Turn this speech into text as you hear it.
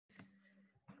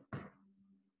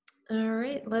All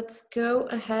right, let's go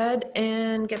ahead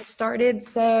and get started.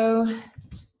 So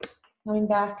coming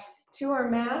back to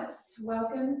our mats,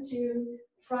 welcome to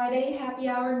Friday happy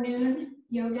hour noon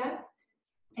yoga.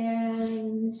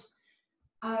 And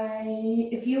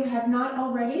if you have not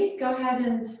already, go ahead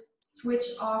and switch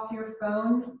off your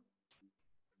phone.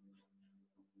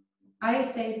 I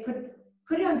say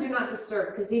put it on do not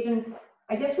disturb, because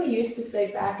I guess we used to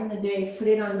say back in the day, put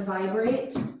it on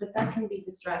vibrate, but that can be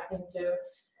distracting too.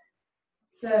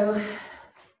 So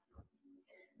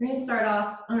we're going to start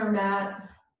off on our mat.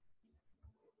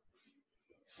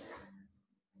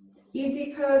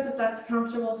 Easy pose, if that's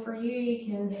comfortable for you. You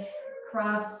can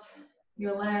cross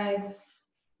your legs.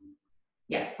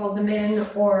 Yeah, fold them in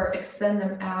or extend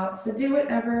them out. So do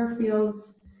whatever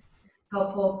feels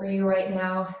helpful for you right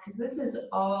now, because this is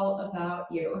all about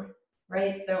you,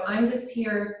 right? So I'm just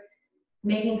here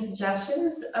making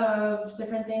suggestions of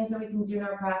different things that we can do in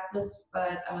our practice,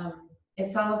 but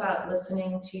it's all about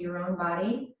listening to your own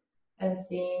body and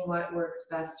seeing what works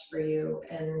best for you.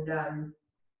 And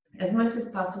as much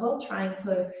as possible, trying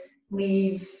to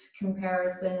leave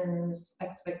comparisons,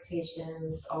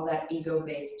 expectations, all that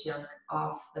ego-based junk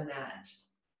off the mat.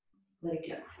 Let it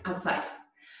go outside.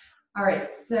 All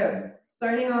right, so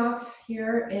starting off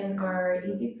here in our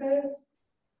easy pose.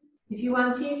 If you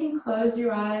want to, you can close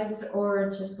your eyes or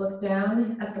just look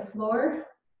down at the floor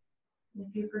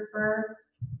if you prefer.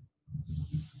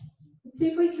 Let's see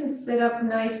if we can sit up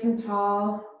nice and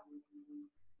tall.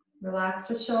 Relax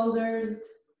the shoulders.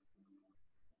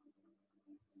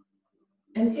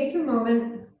 And take a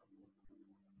moment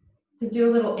to do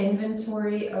a little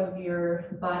inventory of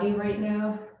your body right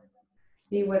now.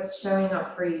 See what's showing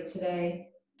up for you today.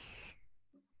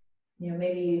 You know,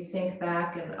 maybe you think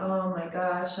back and, oh my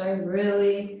gosh, I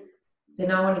really did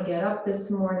not want to get up this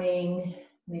morning.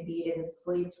 Maybe you didn't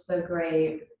sleep so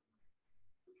great.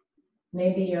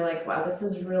 Maybe you're like, wow, this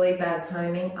is really bad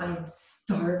timing. I'm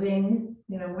starving.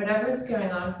 You know, whatever's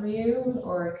going on for you,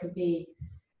 or it could be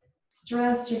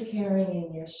stress you're carrying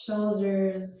in your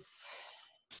shoulders,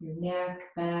 your neck,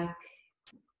 back.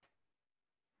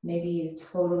 Maybe you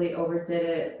totally overdid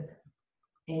it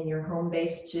in your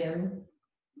home-based gym.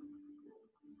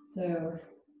 So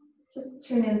just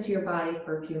tune into your body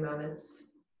for a few moments.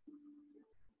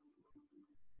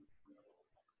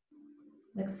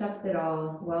 Accept it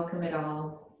all, welcome it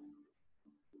all.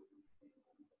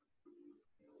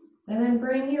 And then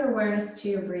bring your awareness to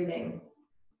your breathing.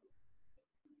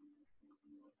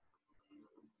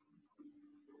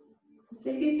 So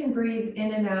see if you can breathe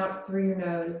in and out through your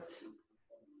nose.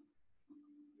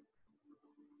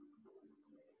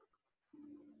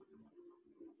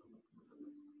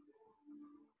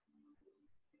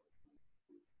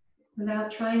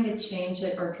 Without trying to change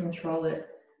it or control it.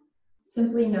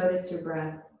 Simply notice your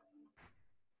breath.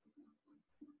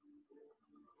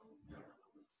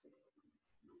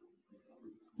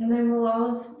 And then we'll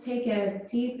all take a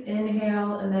deep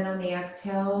inhale, and then on the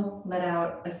exhale, let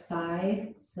out a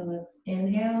sigh. So let's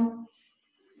inhale.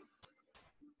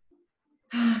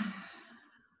 Yes,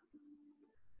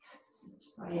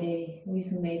 it's Friday.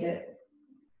 We've made it.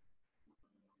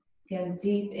 Again,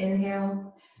 deep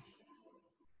inhale.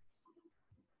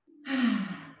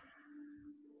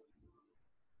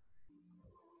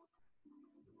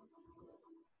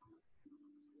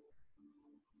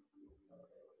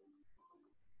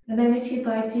 And then if you'd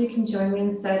like to, you can join me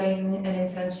in setting an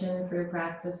intention for your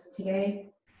practice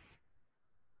today.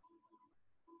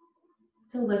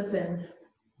 To listen.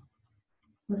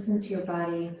 Listen to your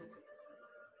body.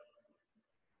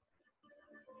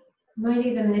 You might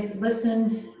even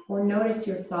listen or notice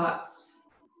your thoughts.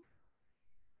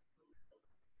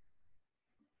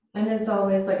 And as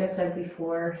always, like I said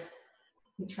before,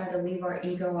 we try to leave our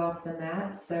ego off the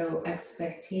mat. So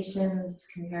expectations,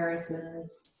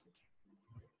 comparisons.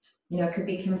 You know, it could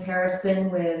be comparison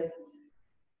with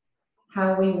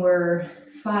how we were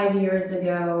 5 years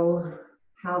ago,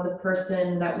 how the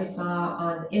person that we saw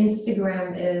on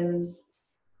Instagram is.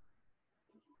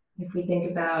 If we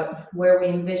think about where we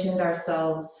envisioned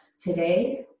ourselves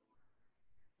today,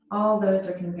 all those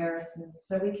are comparisons.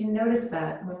 So we can notice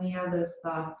that when we have those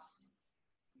thoughts.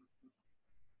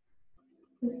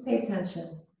 Just pay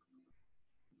attention.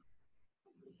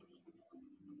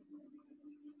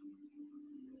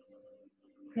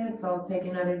 Okay, let's all take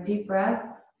another deep breath.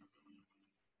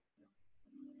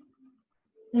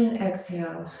 And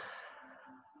exhale.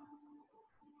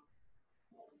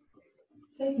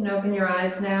 So you can open your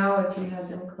eyes now. If you have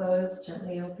them closed,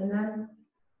 gently open them.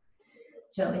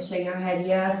 Gently shake your head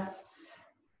yes.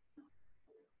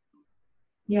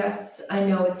 Yes, I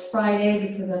know it's Friday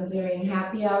because I'm doing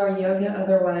happy hour yoga.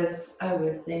 Otherwise, I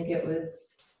would think it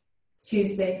was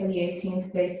Tuesday for the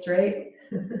 18th day straight.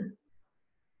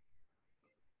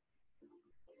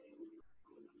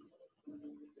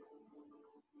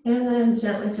 And then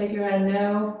gently take your head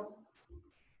no.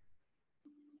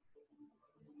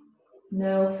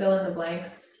 No, fill in the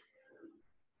blanks.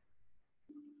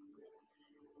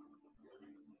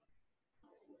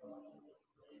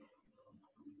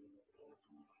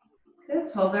 Good,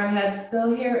 let's hold our head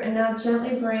still here and now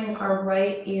gently bring our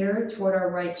right ear toward our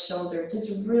right shoulder.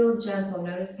 Just real gentle.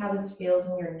 Notice how this feels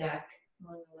in your neck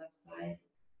on the left side.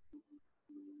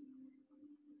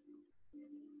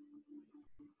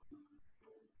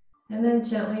 And then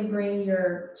gently bring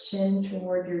your chin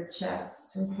toward your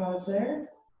chest and pause there.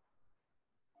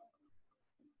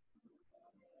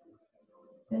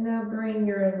 And now bring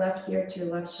your left ear to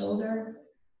your left shoulder.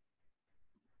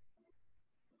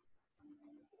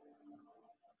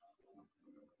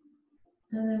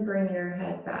 And then bring your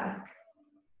head back.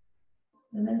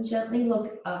 And then gently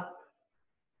look up.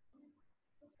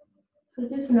 So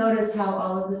just notice how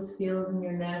all of this feels in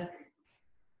your neck.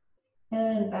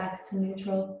 And back to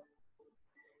neutral.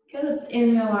 Okay, let's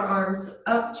inhale our arms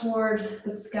up toward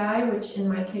the sky, which in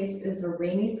my case is a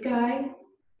rainy sky.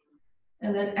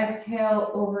 And then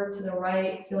exhale over to the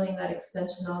right, feeling that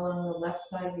extension all along the left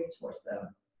side of your torso.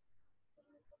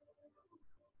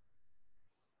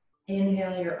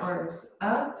 Inhale your arms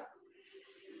up.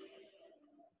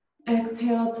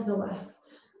 Exhale to the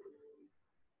left.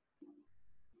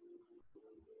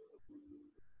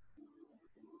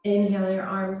 Inhale your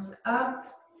arms up.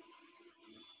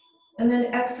 And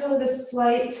then exhale with a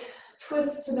slight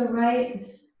twist to the right.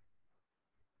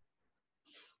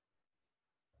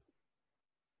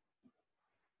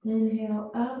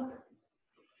 Inhale up.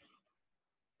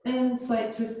 And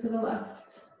slight twist to the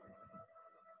left.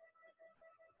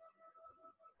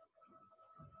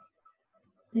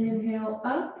 Inhale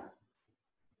up.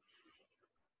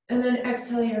 And then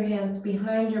exhale your hands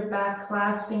behind your back,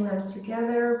 clasping them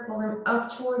together. Pull them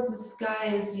up towards the sky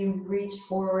as you reach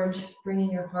forward,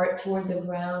 bringing your heart toward the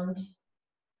ground.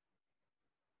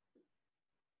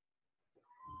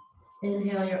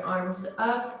 Inhale your arms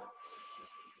up.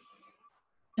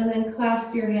 And then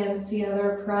clasp your hands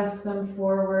together, press them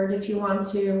forward if you want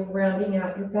to, rounding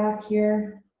out your back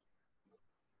here.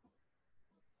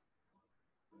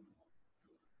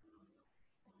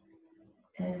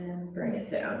 And bring it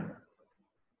down.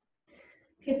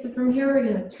 Okay, so from here we're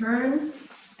going to turn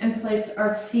and place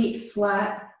our feet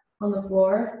flat on the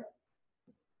floor.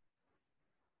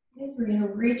 Okay, we're going to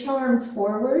reach our arms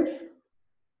forward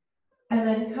and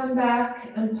then come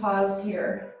back and pause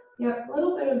here. Yep, a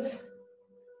little bit of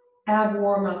ab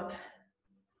warm up,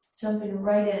 jumping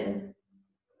right in.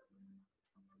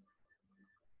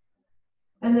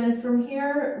 And then from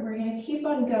here, we're going to keep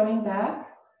on going back.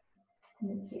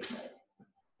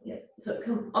 Yep. So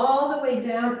come all the way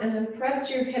down and then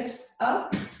press your hips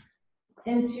up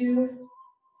into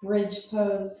bridge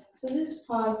pose. So just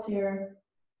pause here.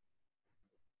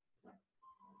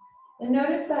 And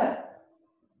notice that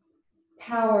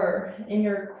power in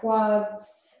your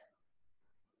quads,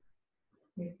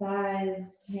 your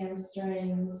thighs,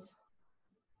 hamstrings,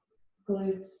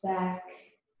 glutes, back.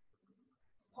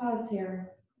 Pause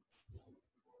here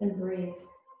and breathe.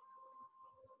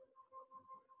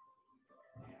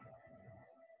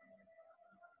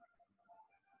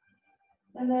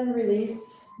 And then release.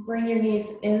 Bring your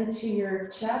knees into your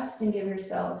chest and give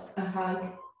yourselves a hug.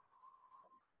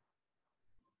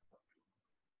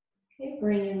 Okay,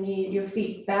 bring your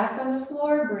feet back on the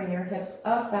floor. Bring your hips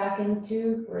up, back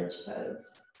into bridge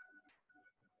pose.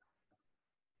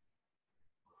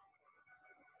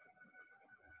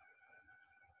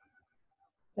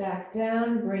 Back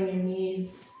down, bring your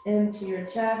knees into your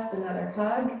chest, another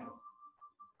hug.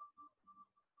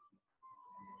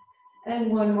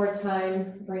 And one more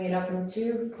time, bring it up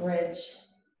into bridge.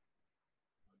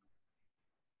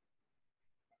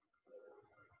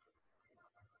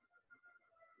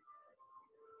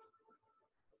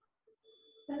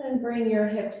 And then bring your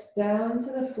hips down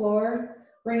to the floor.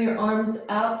 Bring your arms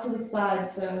out to the side,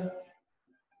 so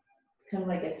it's kind of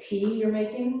like a T you're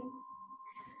making.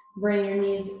 Bring your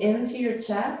knees into your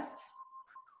chest.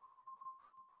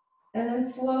 And then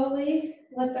slowly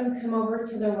let them come over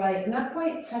to the right, not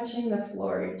quite touching the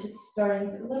floor. You're just starting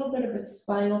to, a little bit of a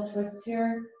spinal twist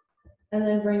here. And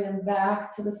then bring them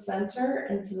back to the center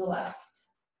and to the left.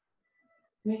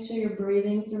 Make sure you're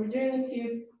breathing. So we're doing a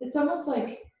few, it's almost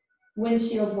like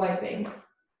windshield wiping.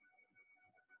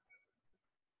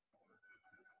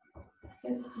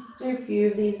 Just do a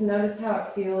few of these. Notice how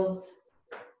it feels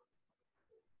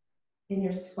in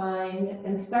your spine,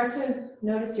 and start to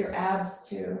notice your abs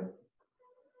too.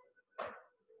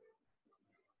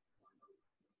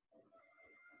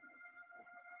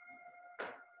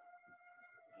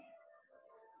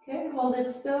 Okay, hold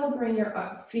it still. Bring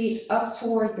your feet up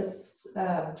toward the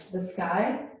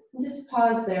sky. And just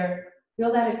pause there.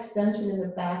 Feel that extension in the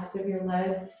backs of your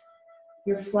legs.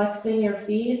 You're flexing your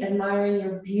feet, admiring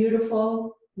your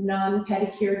beautiful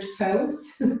non-pedicured toes.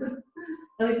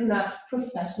 At least not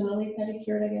professionally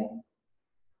pedicured, I guess.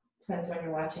 Depends when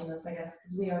you're watching this, I guess,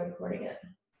 because we are recording it.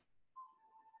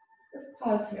 Just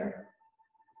pause here.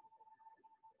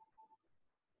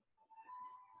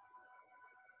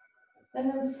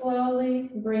 And then slowly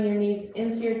bring your knees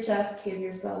into your chest, give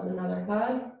yourselves another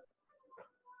hug.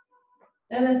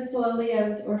 And then slowly,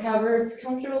 as or however it's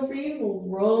comfortable for you, we'll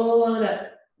roll on up.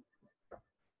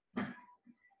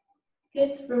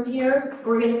 Okay, so from here,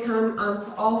 we're gonna come onto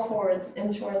all fours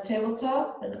into our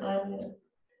tabletop, and I'm gonna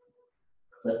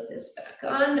clip this back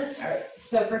on. All right,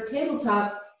 so for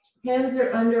tabletop, hands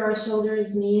are under our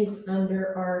shoulders, knees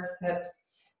under our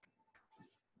hips.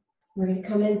 We're gonna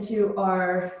come into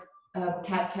our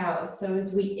cat-cow. So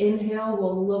as we inhale,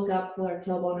 we'll look up, pull our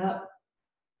tailbone up.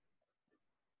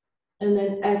 And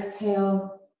then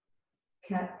exhale,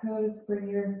 cat pose, bring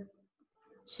your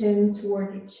chin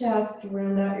toward your chest,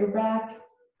 round out your back.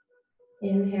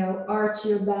 Inhale, arch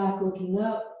your back, looking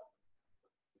up.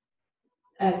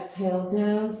 Exhale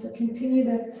down, so continue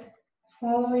this,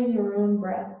 following your own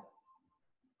breath.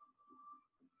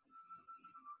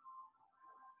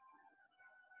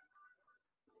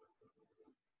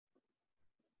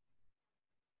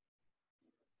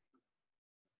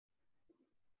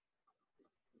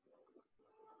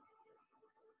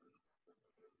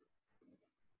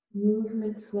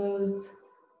 Movement flows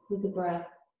with the breath.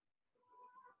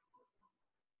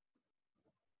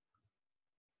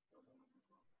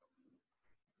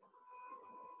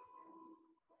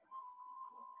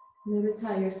 Notice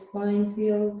how your spine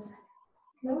feels.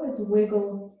 You can always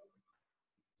wiggle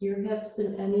your hips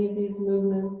in any of these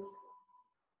movements.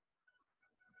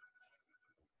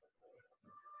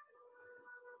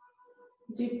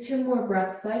 Do 2 more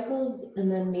breath cycles and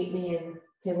then meet me in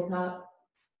tabletop.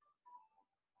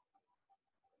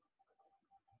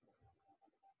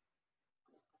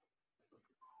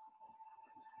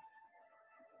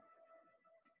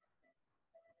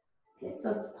 Okay,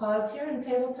 so let's pause here in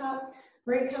tabletop.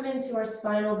 We're gonna come into our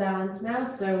spinal balance now.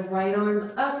 So right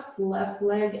arm up, left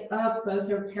leg up, both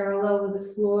are parallel with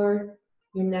the floor.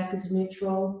 Your neck is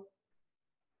neutral.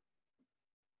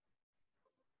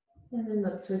 And then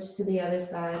let's switch to the other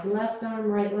side. Left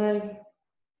arm, right leg.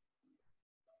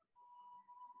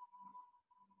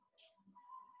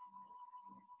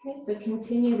 Okay, so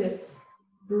continue this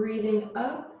breathing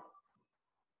up,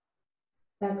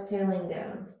 exhaling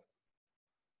down.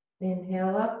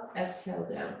 Inhale up, exhale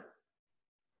down.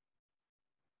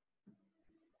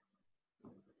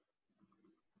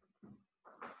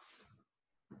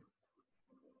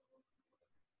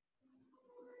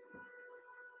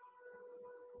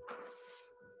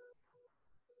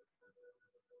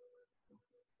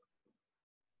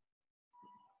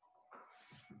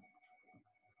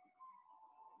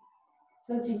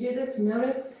 So as you do this,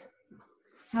 notice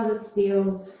how this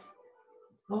feels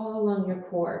all along your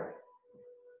core.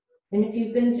 And if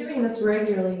you've been doing this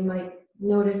regularly, you might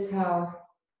notice how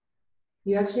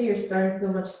you actually are starting to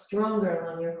feel much stronger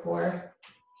along your core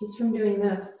just from doing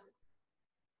this.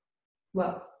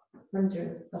 Well, from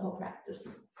doing the whole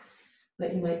practice,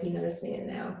 but you might be noticing it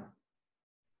now.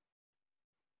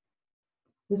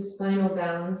 The spinal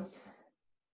balance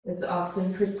is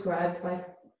often prescribed by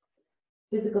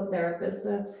physical therapists,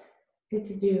 so it's good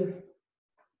to do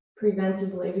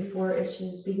preventively before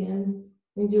issues begin.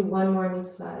 We do 1 more on each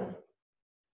side.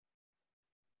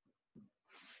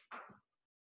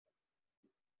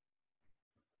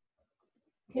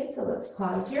 Okay, so let's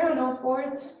pause here on all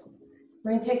fours.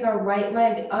 We're going to take our right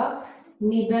leg up,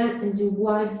 knee bent, and do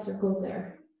wide circles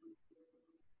there.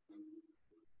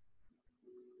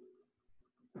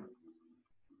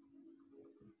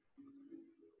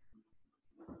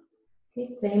 Okay,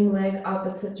 same leg,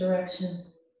 opposite direction.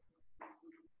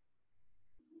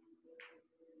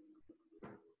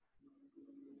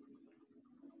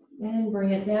 And bring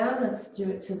it down. Let's do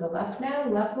it to the left now.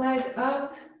 Left leg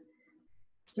up,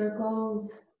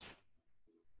 circles.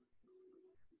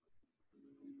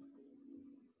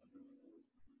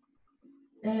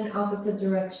 And opposite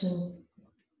direction.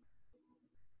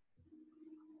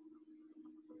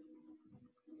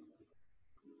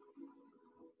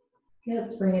 Okay,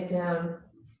 let's bring it down.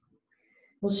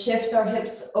 We'll shift our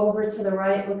hips over to the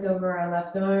right, look over our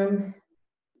left arm.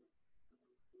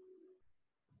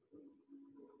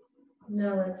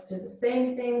 Now let's do the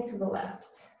same thing to the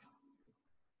left.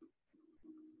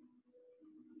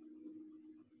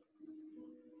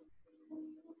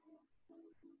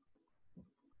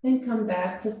 And come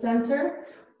back to center.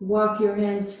 Walk your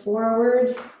hands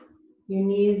forward, your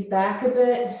knees back a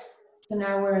bit. So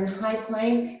now we're in high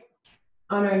plank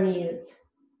on our knees.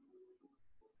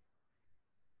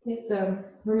 Okay, so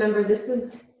remember, this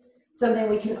is something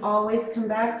we can always come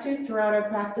back to throughout our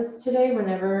practice today.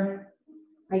 Whenever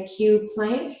I cue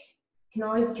plank, you can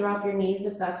always drop your knees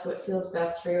if that's what feels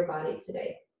best for your body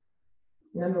today.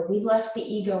 Remember, we left the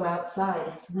ego outside.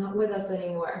 It's not with us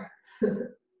anymore.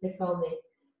 If only.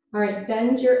 All right,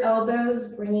 bend your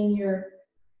elbows, bringing your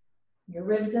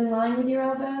ribs in line with your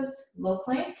elbows, low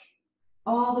plank,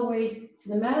 all the way to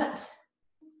the mat.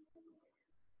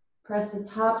 Press the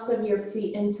tops of your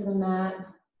feet into the mat.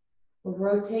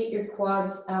 Rotate your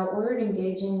quads outward,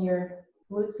 engaging your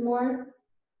glutes more.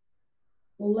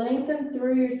 Lengthen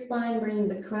through your spine, bringing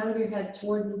the crown of your head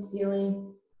towards the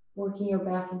ceiling, working your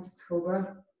back into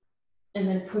cobra. And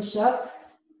then push up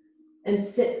and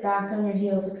sit back on your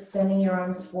heels, extending your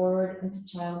arms forward into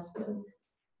child's pose.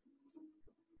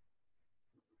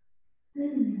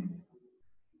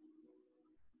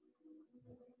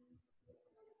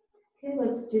 Okay,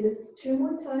 let's do this 2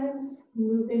 more times,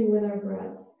 moving with our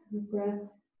breath. Our breath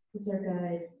is our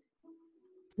guide.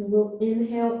 So we'll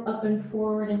inhale up and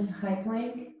forward into high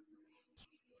plank.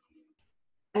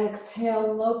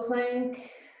 Exhale, low plank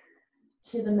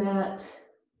to the mat.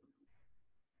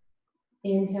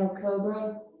 Inhale,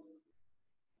 cobra.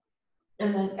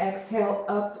 And then exhale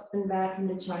up and back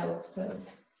into child's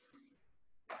pose.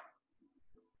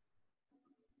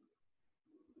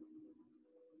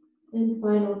 And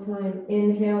final time,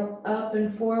 inhale up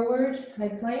and forward, high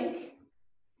plank.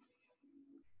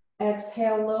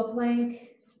 Exhale, low plank,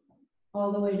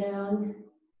 all the way down.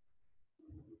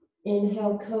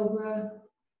 Inhale, cobra.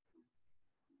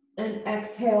 And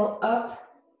exhale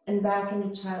up and back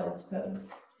into child's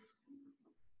pose.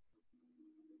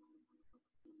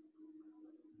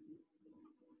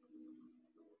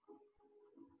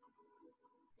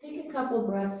 Take a couple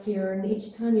breaths here, and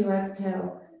each time you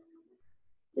exhale,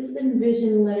 just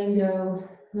envision letting go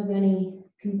of any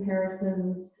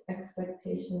comparisons,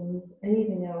 expectations,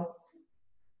 anything else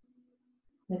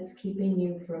that's keeping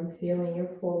you from feeling your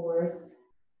full worth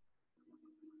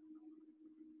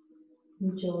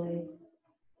and joy.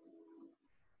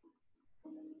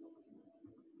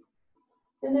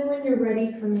 And then when you're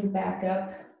ready, coming back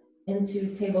up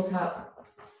into tabletop.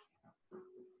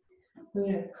 We're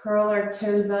going to curl our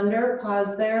toes under,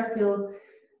 pause there, feel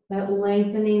that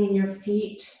lengthening in your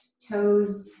feet,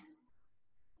 toes,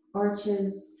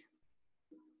 arches.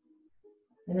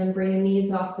 And then bring your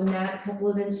knees off the mat a couple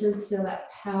of inches. Feel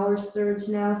that power surge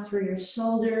now through your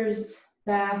shoulders,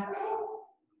 back,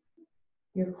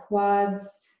 your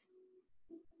quads.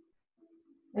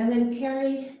 And then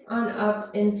carry on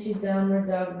up into downward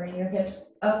dog. Bring your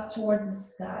hips up towards the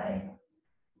sky.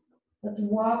 Let's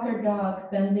walk our dog,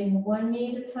 bending one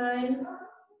knee at a time.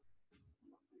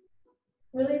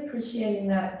 Really appreciating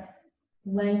that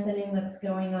lengthening that's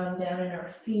going on down in our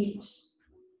feet,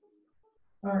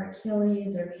 our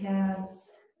Achilles, our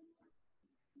calves.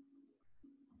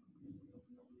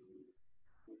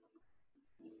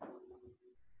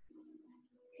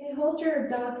 Okay, hold your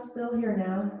dog still here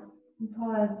now. And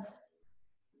pause.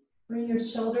 Bring your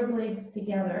shoulder blades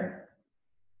together.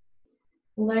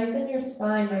 Lengthen your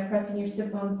spine by pressing your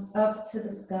sit bones up to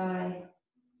the sky.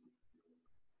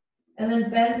 And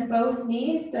then bend both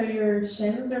knees so your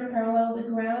shins are parallel to the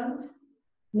ground.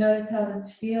 Notice how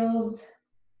this feels.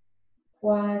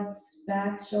 Quads,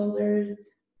 back, shoulders.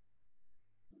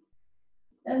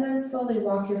 And then slowly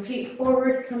walk your feet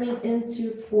forward, coming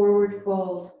into forward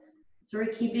fold. So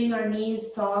we're keeping our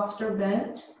knees soft or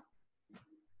bent.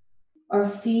 Our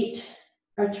feet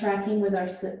are tracking with our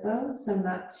sit bones, so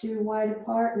not too wide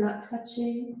apart, not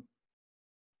touching.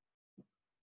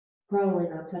 Probably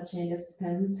not touching, it just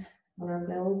depends on our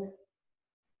build.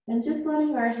 And just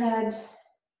letting our head,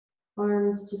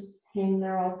 arms just hang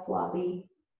there all floppy.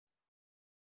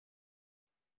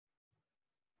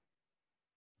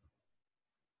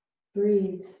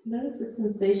 Breathe. Notice the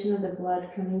sensation of the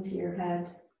blood coming to your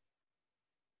head.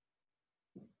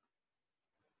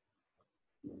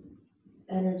 It's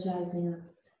energizing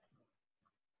us.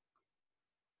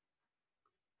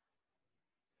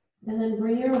 And then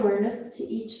bring your awareness to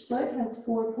each foot, has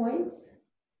 4 points.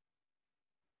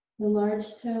 The large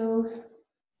toe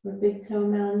or big toe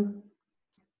mound,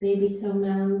 baby toe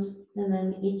mound, and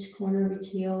then each corner of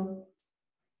each heel.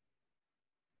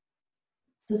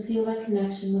 So feel that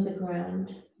connection with the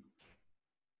ground.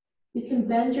 You can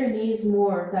bend your knees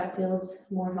more if that feels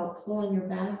more helpful on your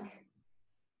back.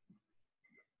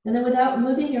 And then without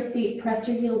moving your feet, press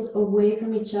your heels away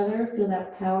from each other. Feel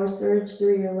that power surge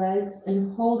through your legs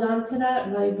and hold on to that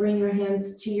while you bring your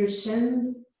hands to your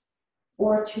shins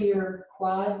or to your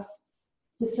quads.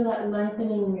 Just feel that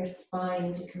lengthening in your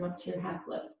spine to come up to your half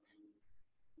lift.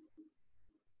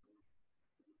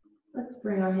 Let's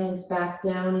bring our hands back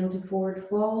down into forward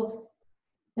fold.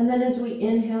 And then as we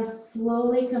inhale,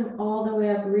 slowly come all the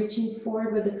way up, reaching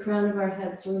forward with the crown of our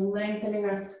head. So we're lengthening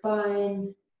our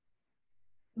spine.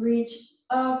 Reach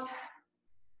up.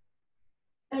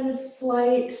 And a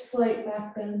slight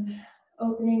back bend,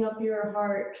 opening up your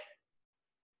heart.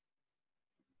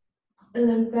 And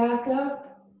then back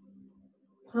up,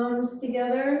 palms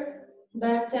together,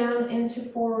 back down into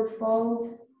forward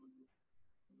fold.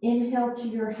 Inhale to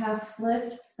your half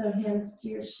lift, so hands to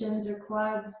your shins or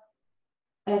quads.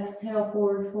 Exhale,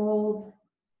 forward fold.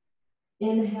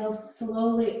 Inhale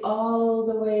slowly all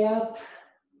the way up.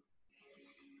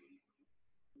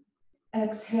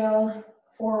 Exhale,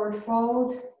 forward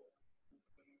fold.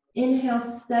 Inhale,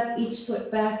 step each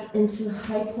foot back into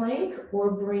high plank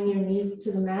or bring your knees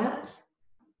to the mat.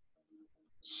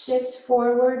 Shift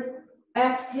forward,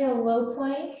 exhale, low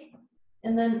plank,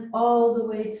 and then all the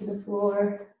way to the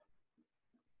floor.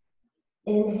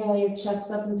 Inhale your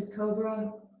chest up into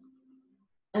cobra,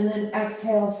 and then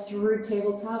exhale through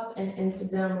tabletop and into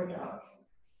downward dog.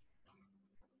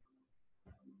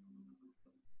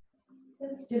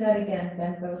 Let's do that again.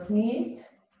 Bend both knees.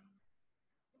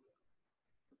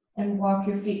 And walk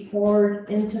your feet forward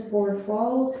into forward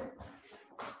fold.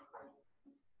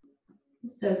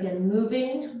 So again,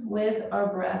 moving with our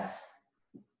breath.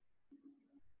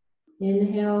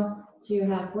 Inhale to your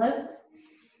half lift.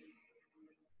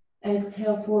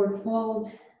 Exhale, forward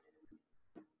fold.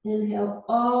 Inhale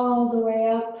all the way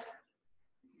up.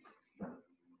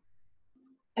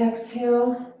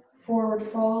 Exhale, forward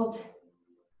fold.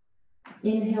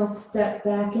 Inhale, step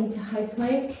back into high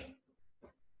plank.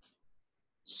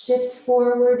 Shift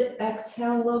forward,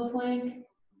 exhale, low plank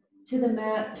to the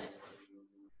mat.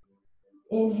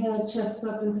 Inhale, chest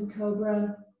up into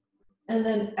cobra. And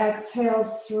then exhale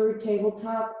through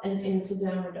tabletop and into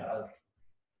downward dog.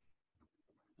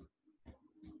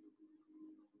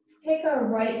 Let's take our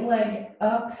right leg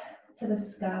up to the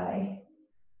sky.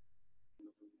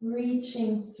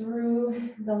 Reaching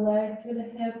through the leg, through the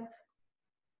hip.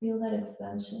 Feel that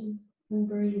extension and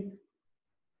breathe.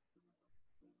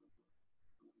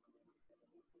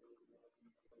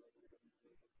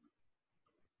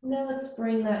 Now let's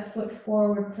bring that foot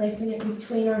forward, placing it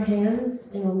between our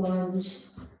hands in a lunge.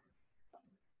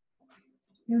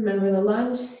 Remember the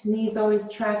lunge, knees always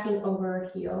tracking over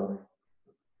our heel.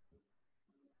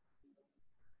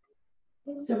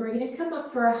 Okay, so we're going to come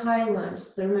up for a high lunge.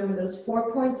 So remember those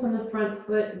 4 points on the front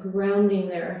foot, grounding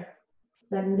there,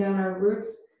 setting down our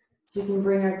roots so we can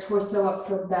bring our torso up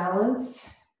for balance.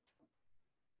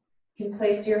 You can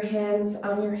place your hands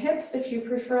on your hips if you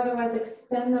prefer, otherwise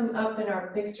extend them up in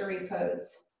our victory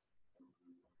pose.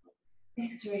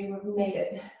 Victory, we've made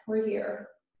it. We're here.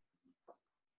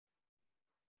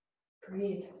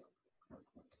 Breathe.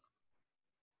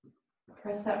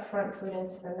 Press that front foot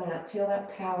into the mat. Feel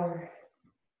that power.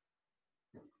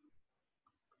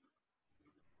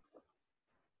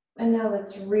 And now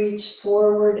let's reach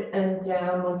forward and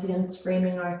down, once again,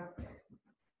 framing our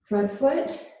front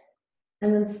foot.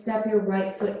 And then step your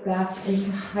right foot back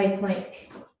into high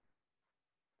plank.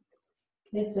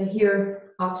 Okay, so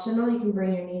here, optional, you can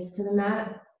bring your knees to the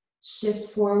mat.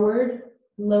 Shift forward,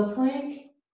 low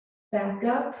plank, back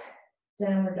up,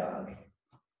 downward dog.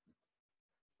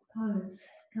 Pause,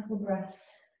 couple breaths.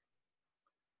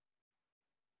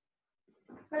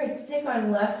 All right, let's take our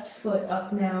left foot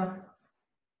up now.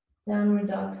 Downward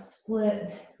dog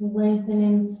split,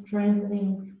 lengthening,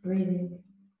 strengthening, breathing.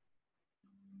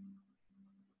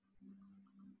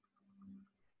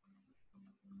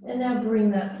 And now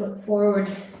bring that foot forward.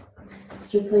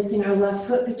 So we're placing our left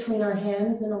foot between our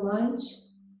hands in a lunge.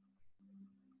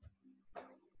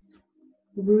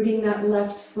 Rooting that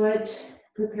left foot,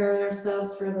 preparing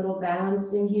ourselves for a little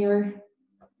balancing here.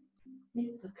 Okay,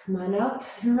 so come on up.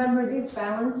 Remember these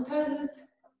balance poses,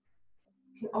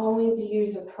 you can always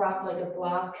use a prop like a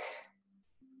block,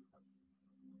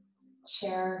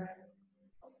 chair,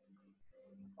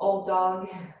 old dog.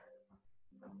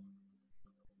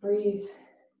 Breathe.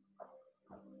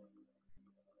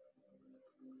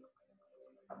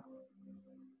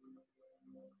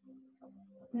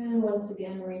 And once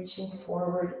again, reaching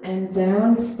forward and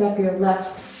down. Step your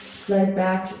left leg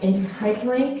back into high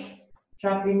plank.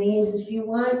 Drop your knees if you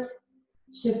want.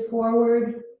 Shift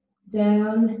forward,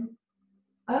 down,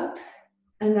 up,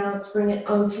 and now let's bring it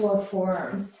onto our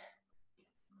forearms.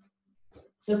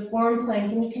 So forearm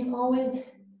plank, and you can always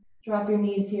drop your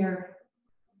knees here.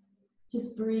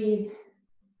 Just breathe.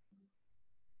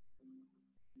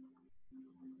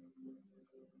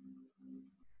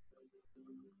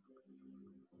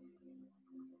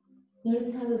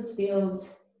 Notice how this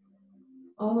feels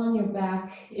all on your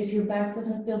back. If your back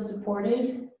doesn't feel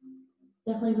supported,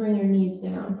 definitely bring your knees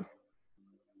down.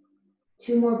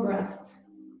 2 more breaths.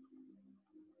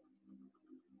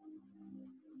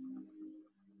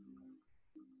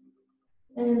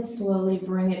 And slowly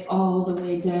bring it all the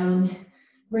way down.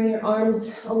 Bring your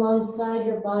arms alongside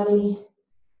your body.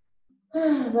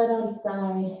 Let out a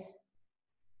sigh.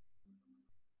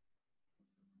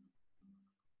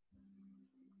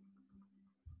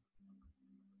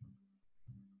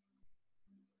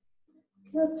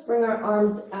 Let's bring our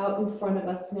arms out in front of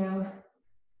us now.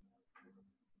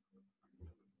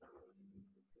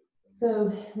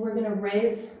 So we're going to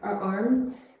raise our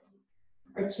arms,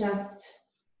 our chest,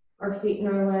 our feet and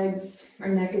our legs. Our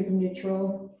neck is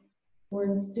neutral. We're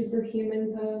in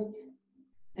superhuman pose,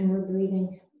 and we're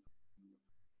breathing.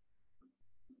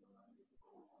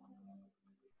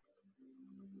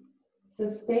 So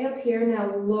stay up here.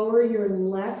 Now lower your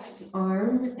left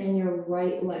arm and your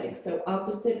right leg. So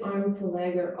opposite arm to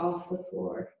leg are off the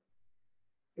floor.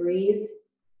 Breathe,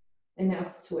 and now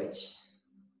switch.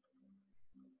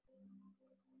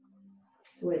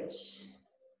 Switch.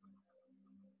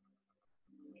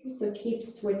 Okay, so keep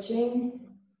switching,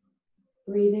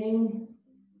 breathing.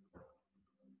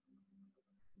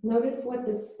 Notice what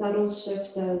this subtle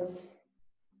shift does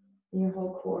in your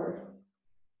whole core.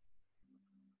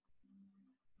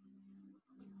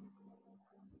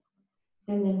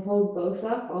 And then hold both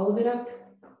up, all of it up.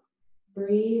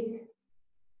 Breathe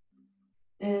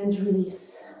and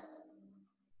release.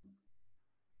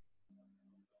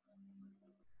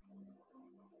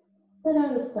 Let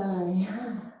out a sigh.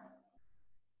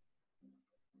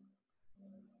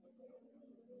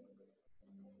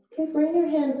 Okay, bring your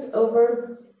hands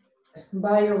over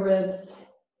by your ribs.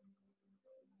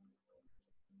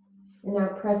 And now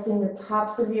pressing the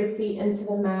tops of your feet into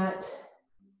the mat.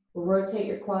 Rotate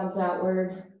your quads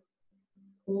outward.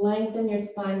 Lengthen your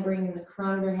spine, bringing the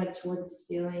crown of your head toward the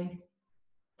ceiling.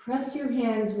 Press your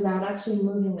hands without actually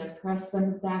moving them. Press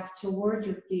them back toward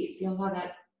your feet. Feel how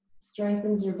that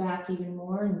strengthens your back even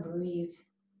more, and breathe.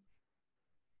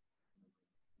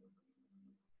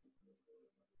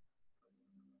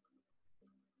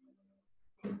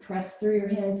 Press through your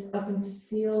hands up into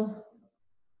seal.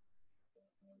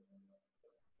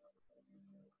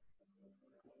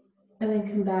 And then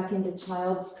come back into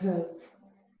child's pose.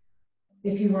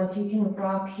 If you want to, you can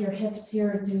rock your hips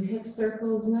here, do hip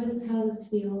circles. Notice how this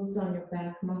feels on your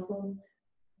back muscles.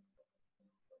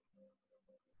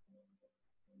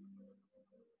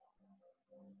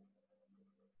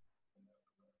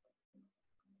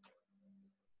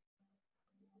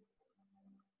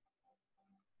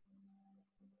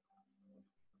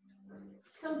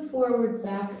 Come forward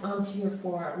back onto your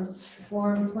forearms.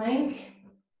 Forearm plank.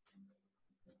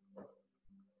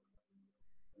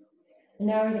 And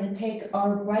now we're going to take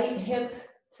our right hip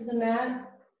to the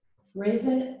mat, raise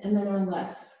it, and then our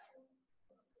left.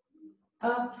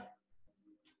 Up,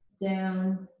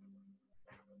 down,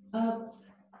 up.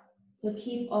 So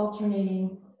keep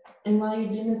alternating. And while you're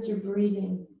doing this, you're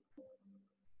breathing.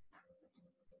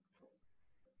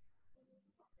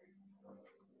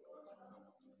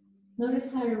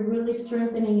 Notice how you're really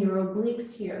strengthening your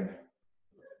obliques here.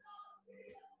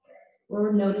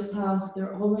 Or notice how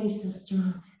they're already so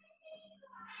strong.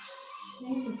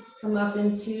 Okay, let's come up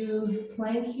into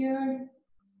plank here.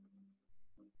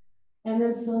 And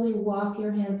then slowly walk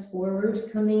your hands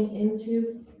forward, coming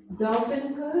into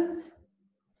dolphin pose.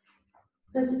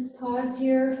 So just pause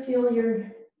here, feel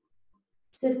your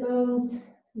sit bones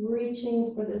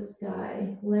reaching for the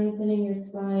sky, lengthening your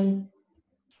spine.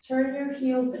 Turn your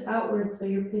heels outward so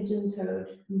you're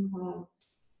pigeon-toed, and pause.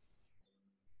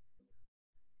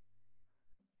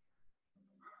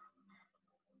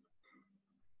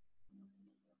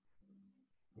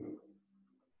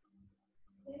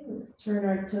 Okay, let's turn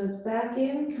our toes back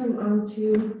in, come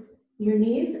onto your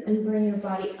knees and bring your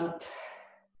body up.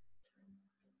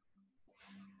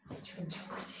 Turn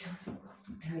towards you.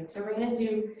 All right, so we're gonna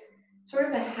do sort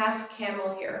of a half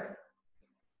camel here.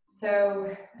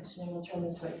 So, actually, I'm gonna turn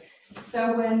this way.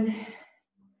 So when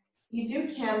you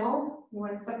do camel, you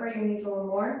want to separate your knees a little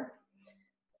more.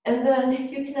 And then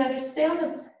you can either stay on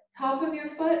the top of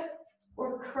your foot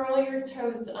or curl your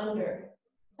toes under.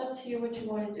 It's up to you what you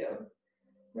want to do.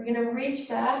 We're going to reach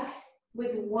back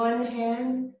with one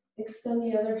hand, extend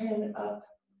the other hand up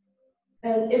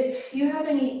And if you have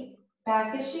any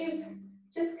back issues,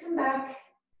 just come back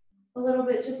a little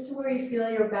bit just to where you feel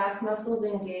your back muscles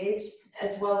engaged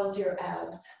as well as your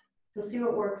abs. So see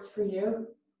what works for you.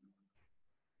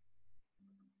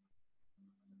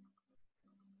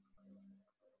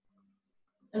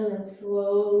 And then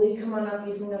slowly come on up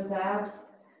using those abs.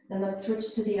 And let's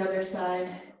switch to the other side.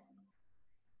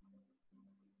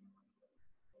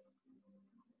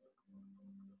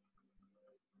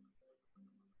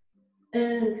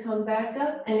 And come back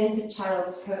up and into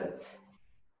child's pose.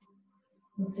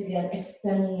 Once again,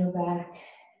 extending your back,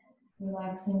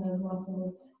 relaxing those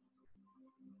muscles.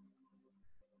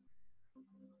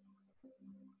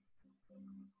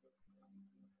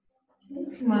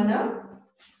 Okay, come on up.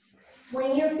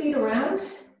 Swing your feet around.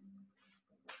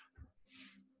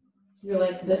 You're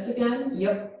like this again.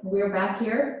 Yep, we're back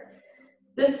here.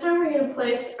 This time we're going to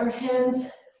place our hands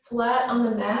flat on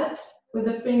the mat with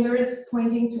the fingers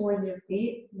pointing towards your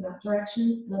feet in that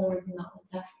direction. In other words, not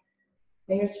like that.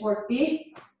 Fingers toward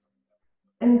feet.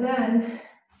 And then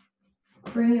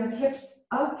bring your hips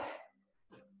up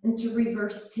into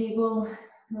reverse table.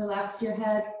 Relax your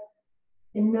head.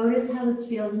 And notice how this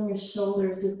feels in your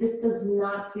shoulders. If this does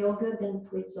not feel good, then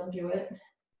please don't do it.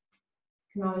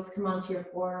 You can always come onto your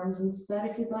forearms instead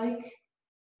if you'd like,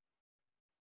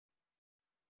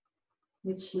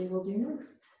 which we will do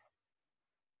next.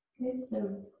 Okay,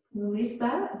 so release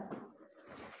that.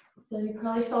 So you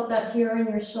probably felt that here in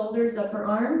your shoulders, upper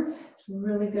arms. It's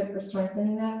really good for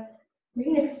strengthening that. We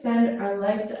can extend our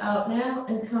legs out now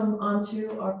and come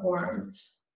onto our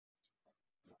forearms.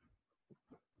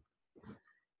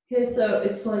 Okay, so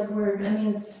it's like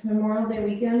it's Memorial Day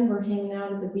weekend, we're hanging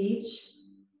out at the beach.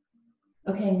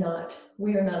 Okay,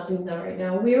 we are not doing that right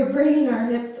now. We are bringing our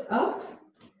hips up,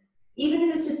 even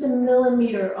if it's just a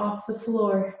millimeter off the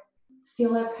floor.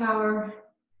 Feel that power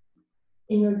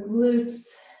in your glutes,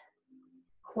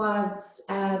 quads,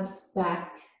 abs,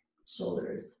 back,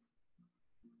 shoulders.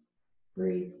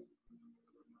 Breathe.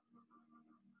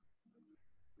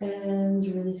 And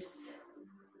release.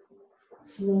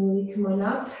 Slowly come on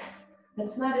up.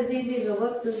 It's not as easy as it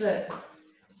looks, is it?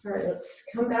 All right, let's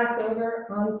come back over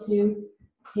onto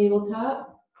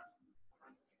tabletop.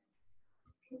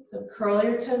 Okay, so curl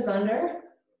your toes under.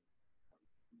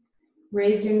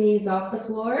 Raise your knees off the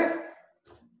floor.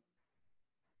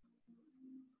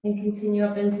 And continue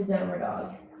up into downward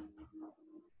dog.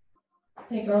 Let's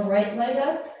take our right leg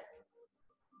up.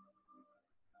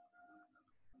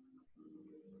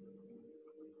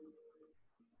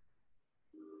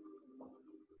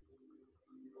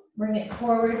 Bring it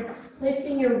forward,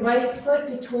 placing your right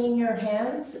foot between your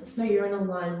hands so you're in a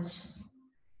lunge.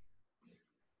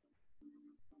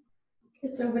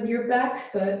 Okay, so with your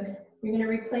back foot, you're going to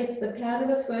replace the pad of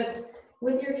the foot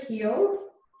with your heel.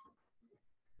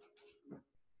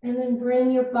 And then bring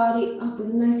your body up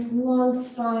with a nice long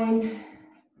spine.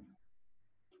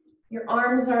 Your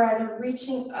arms are either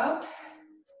reaching up,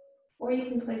 or you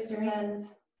can place your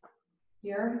hands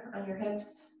here on your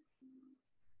hips.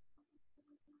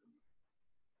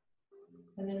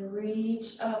 And then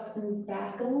reach up and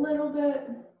back a little bit.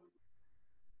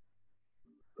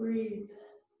 Breathe.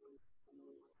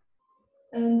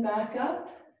 And back up.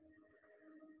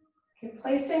 Okay,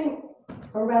 placing,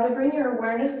 or rather bring your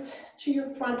awareness to your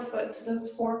front foot, to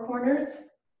those four corners.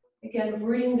 Again,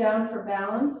 rooting down for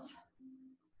balance.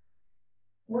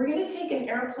 We're going to take an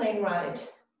airplane ride.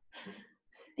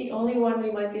 The only one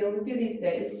we might be able to do these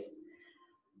days.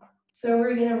 So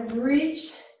we're going to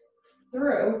reach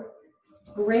through,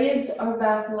 raise our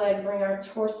back leg, bring our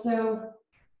torso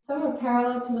somewhat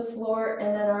parallel to the floor,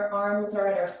 and then our arms are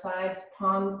at our sides,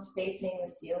 palms facing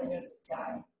the ceiling or the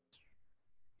sky.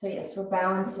 So yes, we're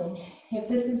balancing. If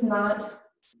this is not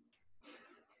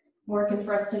working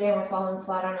for us today, we're falling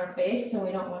flat on our face, so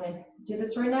we don't want to do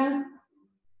this right now.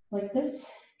 Like this,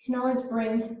 you can always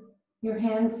bring your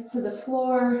hands to the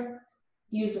floor,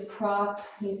 use a prop,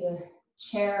 use a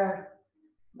chair,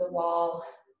 the wall,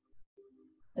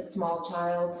 a small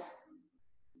child,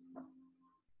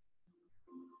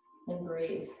 and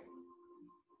breathe.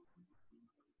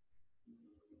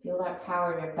 Feel that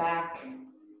power in your back,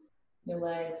 your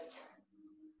legs,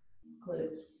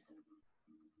 glutes,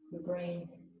 your brain.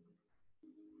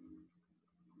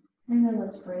 And then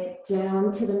let's bring it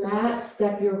down to the mat.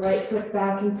 Step your right foot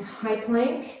back into high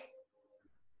plank.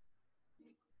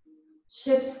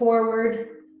 Shift forward,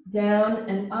 down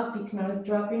and up. You can always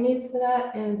drop your knees for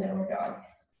that, and downward dog.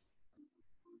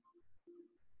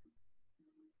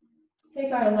 Let's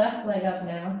take our left leg up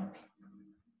now.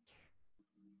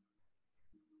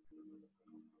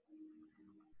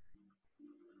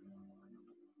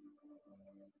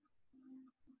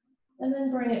 And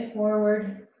then bring it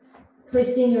forward,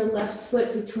 placing your left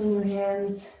foot between your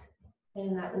hands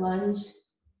in that lunge.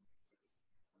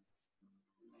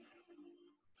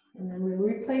 And then we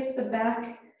replace the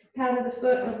back pad of the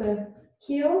foot with the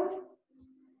heel.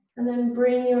 And then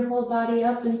bring your whole body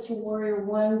up into warrior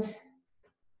one.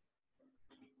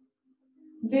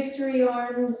 Victory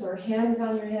arms or hands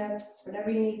on your hips, whatever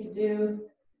you need to do.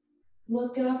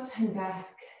 Look up and back.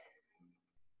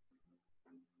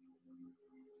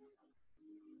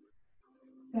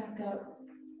 Back up.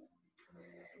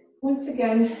 Once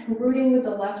again, rooting with the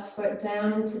left foot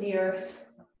down into the earth.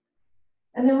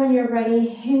 And then when you're ready,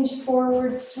 hinge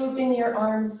forward, swooping your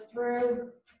arms through.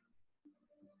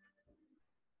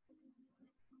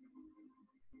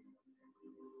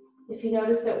 If you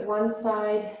notice that one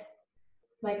side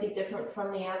might be different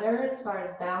from the other as far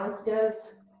as balance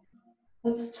goes,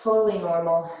 that's totally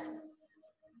normal.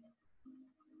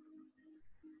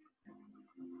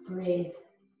 Breathe.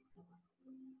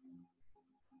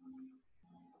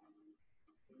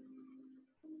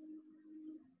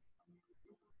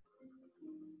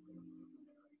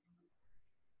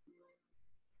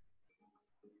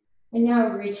 And now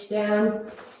reach down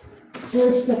and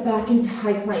then step back into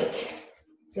high plank.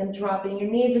 Again, dropping your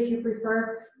knees if you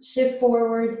prefer. Shift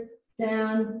forward,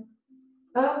 down,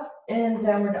 up, and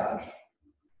downward dog.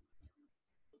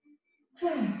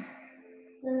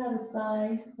 Let out a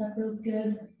sigh. That feels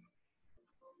good.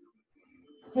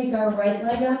 Let's take our right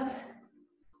leg up.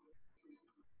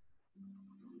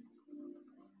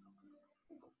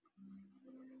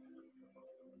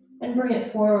 And bring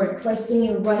it forward, placing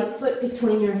your right foot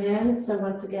between your hands. So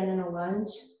once again in a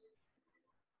lunge.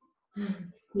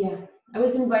 Yeah, I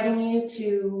was inviting you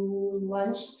to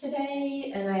lunch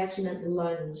today, and I actually meant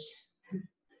lunge.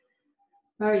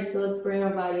 All right, so let's bring our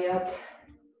body up.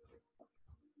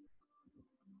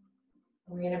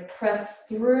 We're gonna press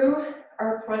through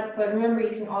our front foot. Remember,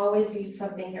 you can always use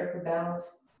something here for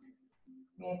balance.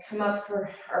 We're gonna come up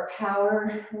for our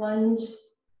power lunge.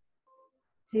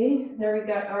 See, there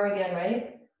we are again,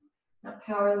 right? Not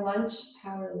power lunge,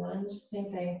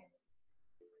 same thing.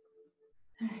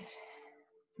 All right,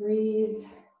 breathe.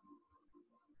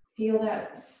 Feel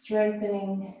that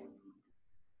strengthening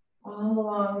all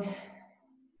along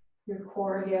your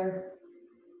core here.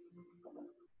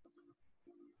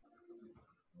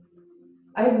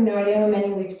 I have no idea how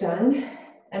many we've done,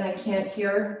 and I can't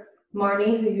hear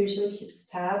Marnie, who usually keeps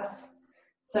tabs.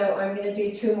 So I'm gonna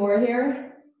do 2 more here.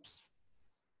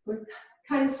 We're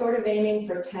kind of sort of aiming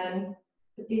for 10,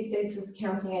 but these days was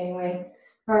counting anyway.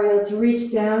 All right, let's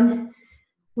reach down.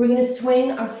 We're gonna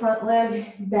swing our front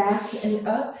leg back and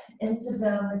up into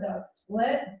downward dog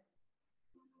split.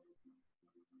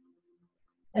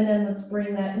 And then let's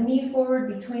bring that knee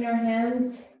forward between our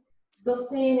hands, still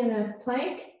staying in a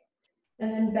plank,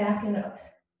 and then back and up.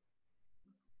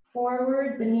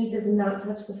 Forward, the knee does not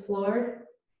touch the floor.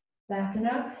 Back and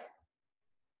up.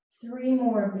 3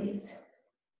 more of these.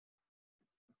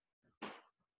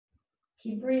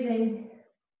 Keep breathing.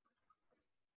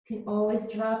 You can always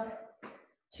drop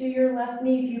to your left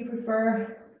knee if you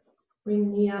prefer. Bring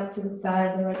the knee out to the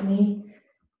side, the right knee,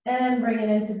 and bring it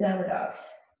into downward dog.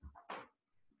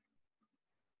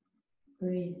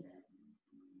 Breathe.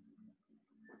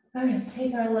 All right, let's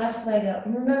take our left leg up.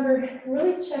 And remember,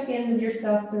 really check in with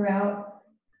yourself throughout.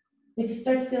 If you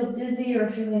start to feel dizzy or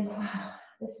if you're like, wow,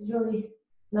 this is really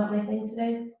not my thing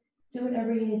today, do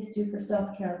whatever you need to do for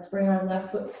self-care. Let's bring our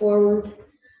left foot forward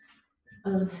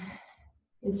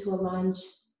into a lunge.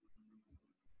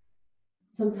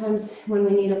 Sometimes when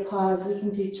we need a pause, we can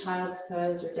do child's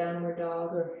pose or downward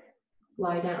dog or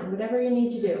lie down, whatever you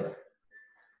need to do.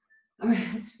 All right,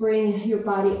 let's bring your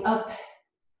body up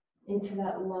into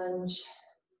that lunge.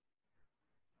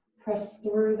 Press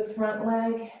through the front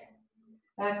leg,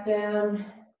 back down.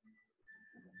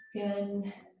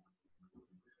 Again.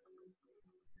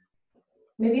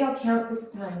 Maybe I'll count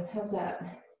this time. How's that?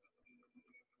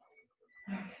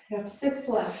 All right, got 6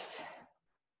 left.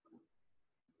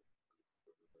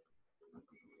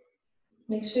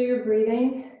 Make sure you're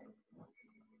breathing.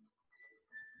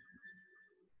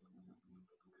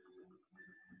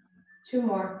 Two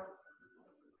more.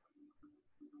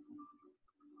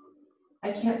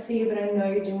 I can't see you, but I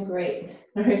know you're doing great.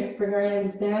 All right, let's bring our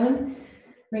legs down.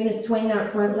 We're gonna swing that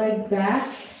front leg back,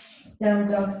 down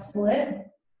dog split.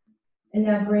 And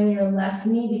now bring your left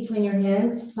knee between your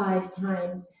hands 5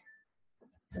 times.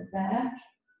 So back,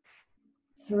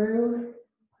 through,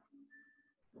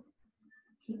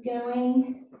 keep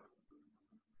going.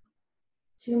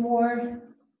 2 more.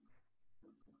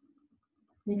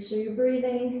 Make sure you're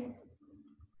breathing.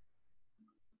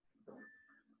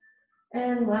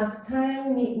 And last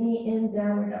time, meet me in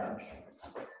downward dog.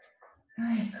 All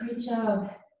right, great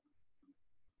job.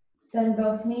 Bend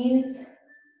both knees.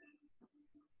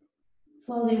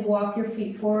 Slowly walk your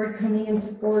feet forward, coming into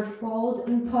forward fold,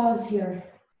 and pause here.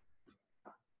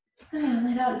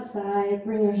 Let out a sigh.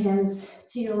 Bring your hands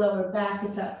to your lower back.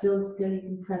 If that feels good, you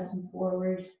can press them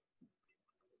forward.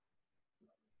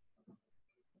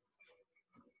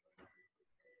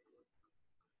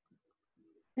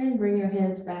 And bring your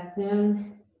hands back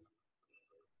down.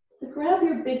 So grab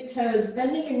your big toes,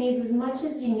 bending your knees as much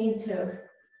as you need to.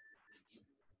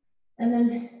 And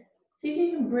then see if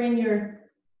you can bring your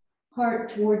heart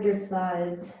toward your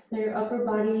thighs. So your upper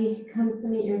body comes to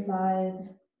meet your thighs.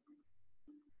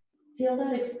 Feel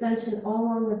that extension all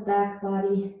along the back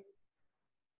body.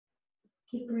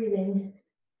 Keep breathing.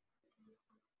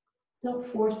 Don't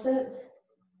force it,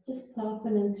 just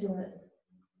soften into it.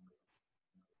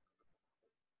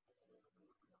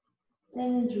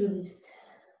 And release.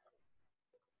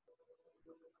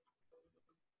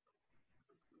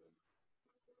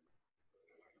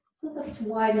 So let's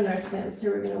widen our stance. So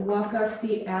we're going to walk our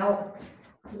feet out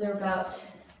so they're about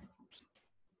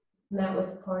mat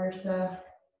width apart or so.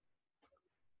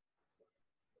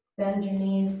 Bend your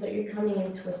knees so you're coming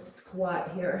into a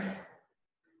squat here.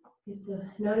 Okay, so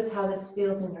notice how this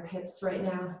feels in your hips right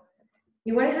now.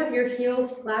 You want to have your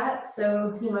heels flat,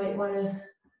 so you might want to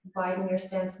widen your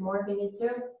stance more if you need to.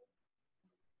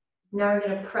 Now we're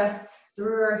going to press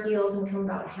through our heels and come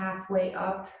about halfway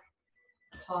up.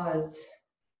 Pause.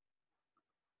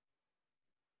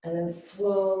 And then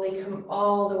slowly come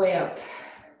all the way up.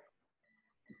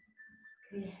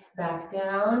 Okay, back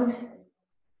down.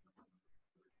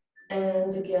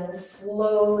 And again,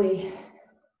 slowly.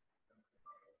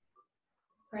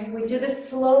 Right, we do this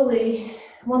slowly.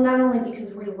 Well, not only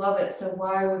because we love it, so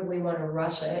why would we want to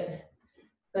rush it?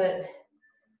 But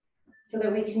so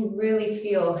that we can really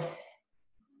feel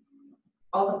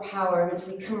all the power as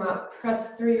we come up.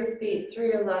 Press through your feet, through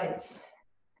your legs.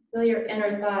 Feel your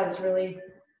inner thighs really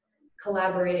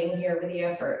collaborating here with the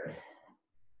effort,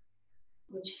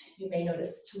 which you may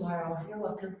notice tomorrow. You're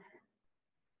welcome.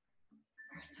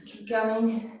 All right, so keep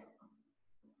going.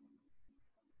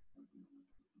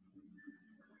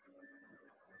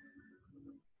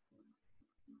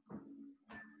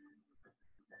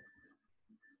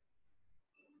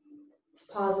 Let's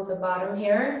pause at the bottom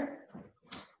here.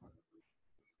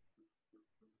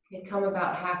 Okay, come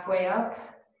about halfway up.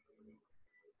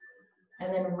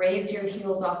 And then raise your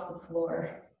heels off the floor.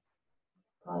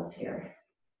 Pause here.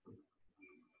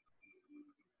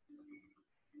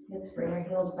 Let's bring our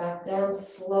heels back down.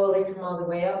 Slowly come all the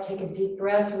way up. Take a deep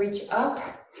breath, reach up.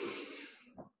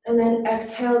 And then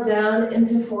exhale down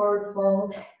into forward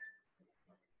fold.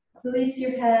 Release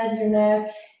your head, your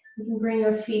neck. You can bring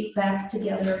your feet back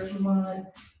together if you want.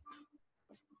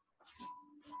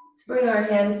 Let's bring our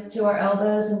hands to our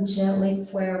elbows and gently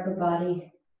sway our upper body.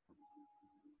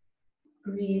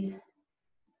 Breathe.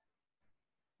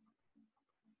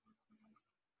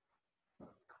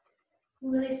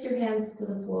 Release your hands to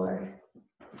the floor.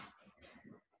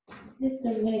 Okay, so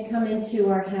we're going to come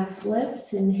into our half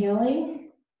lift,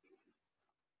 inhaling.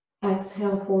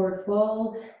 Exhale, forward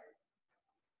fold.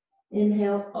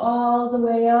 Inhale all the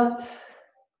way up.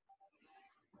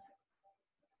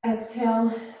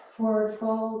 Exhale, forward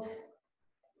fold.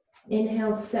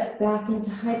 Inhale, step back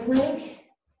into high plank.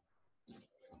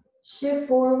 Shift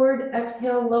forward,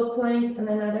 exhale, low plank, and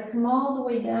then either come all the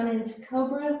way down into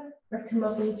cobra or come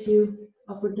up into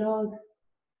upward dog.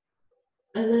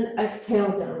 And then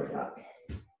exhale, downward dog.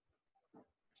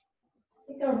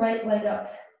 Take our right leg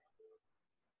up.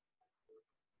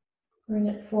 Bring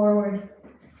it forward,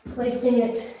 placing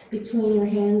it between your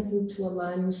hands into a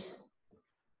lunge.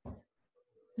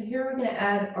 So here we're going to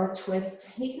add our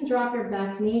twist. You can drop your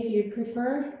back knee if you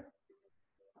prefer.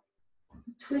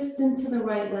 So twist into the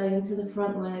right leg, into the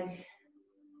front leg.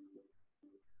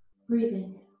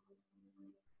 Breathing.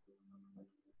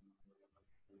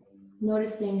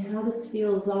 Noticing how this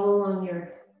feels all along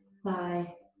your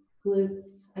thigh,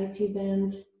 glutes, IT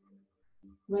band,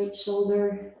 right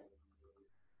shoulder.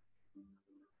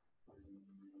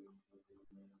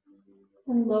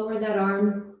 And lower that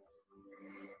arm.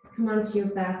 Come onto your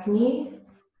back knee.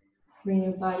 Bring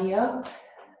your body up,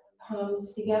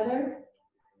 palms together.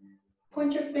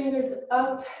 Point your fingers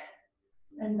up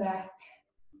and back.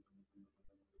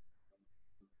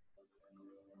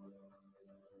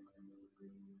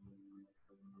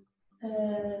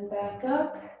 And back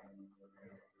up.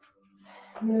 Let's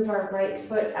move our right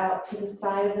foot out to the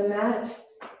side of the mat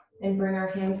and bring our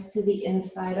hands to the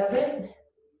inside of it.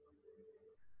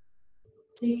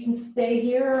 So you can stay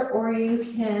here, or you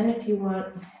can, if you want,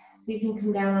 so you can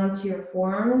come down onto your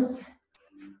forearms.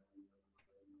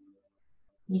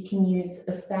 You can use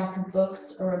a stack of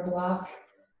books or a block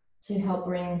to help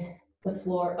bring the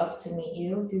floor up to meet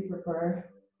you, if you prefer.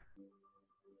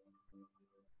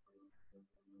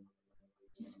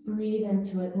 Just breathe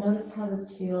into it. Notice how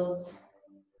this feels,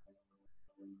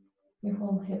 your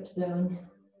whole hip zone.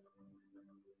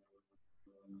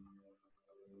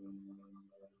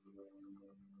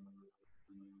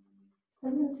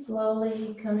 And then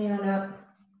slowly coming on up.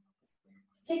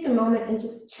 Let's take a moment and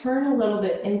just turn a little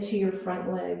bit into your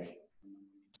front leg.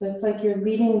 So it's like you're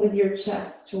leading with your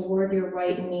chest toward your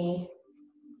right knee.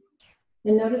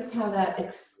 And notice how that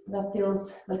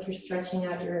feels like you're stretching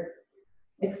out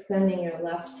extending your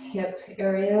left hip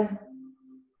area.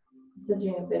 So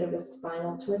doing a bit of a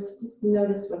spinal twist. Just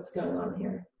notice what's going on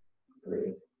here.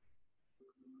 Breathe.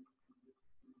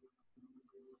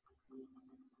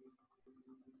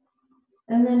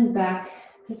 And then back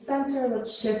to center.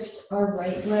 Let's shift our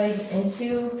right leg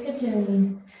into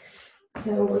pigeon.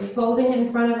 So we're folding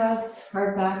in front of us.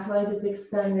 Our back leg is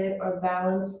extended. Our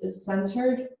balance is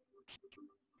centered.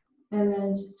 And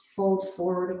then just fold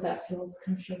forward if that feels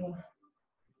comfortable.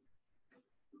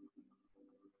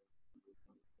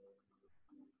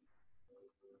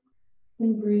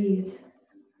 And breathe.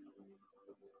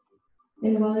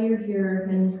 And while you're here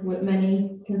in what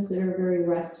many consider a very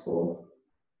restful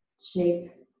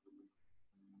shape,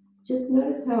 just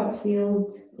notice how it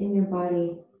feels in your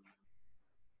body,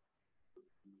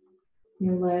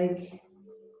 your leg,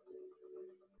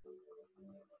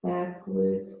 back,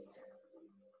 glutes.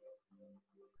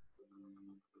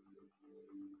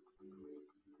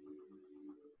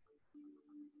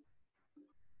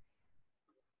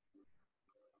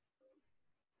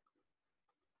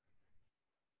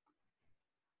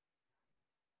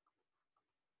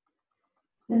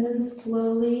 And then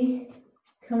slowly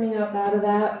coming up out of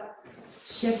that,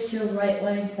 shift your right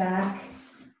leg back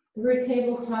through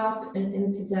tabletop and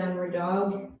into downward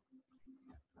dog.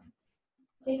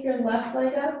 Take your left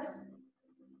leg up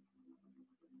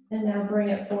and now bring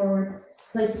it forward,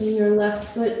 placing your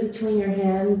left foot between your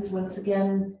hands, once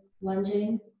again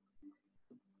lunging.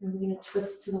 And we're going to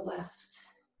twist to the left.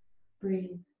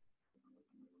 Breathe.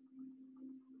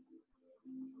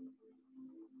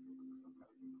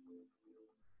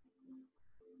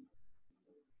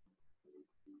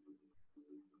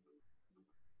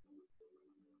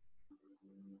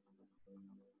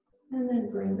 And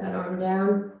then bring that arm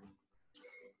down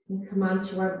and come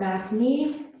onto our back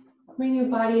knee. Bring your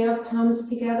body up, palms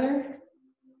together.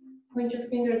 Point your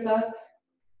fingers up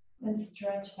and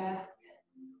stretch back.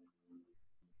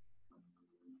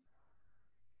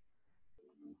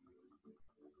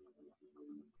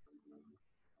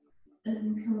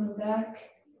 And come on back.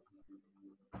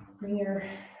 Bring your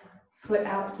foot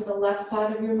out to the left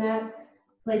side of your mat.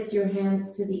 Place your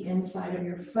hands to the inside of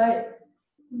your foot.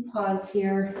 And pause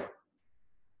here.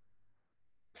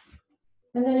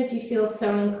 And then if you feel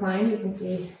so inclined, you can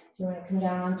see if you want to come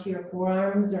down onto your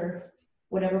forearms or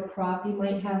whatever prop you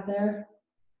might have there.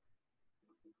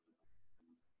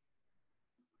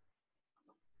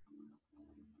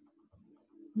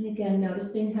 And again,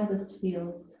 noticing how this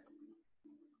feels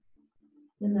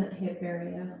in that hip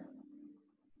area.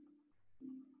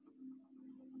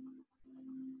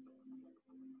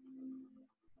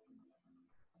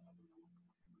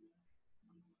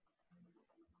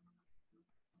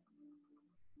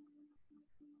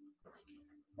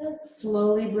 Let's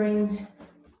slowly bring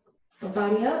our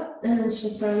body up and then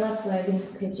shift our left leg into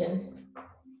pigeon.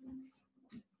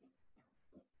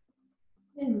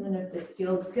 And then if it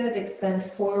feels good, extend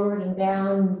forward and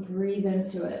down, breathe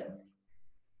into it.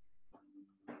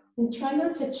 And try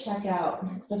not to check out,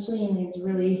 especially in these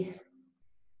really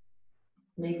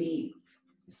maybe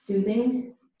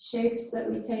soothing shapes that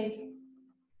we take.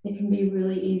 It can be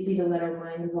really easy to let our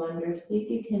mind wander. See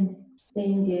if you can stay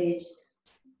engaged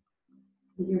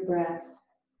with your breath,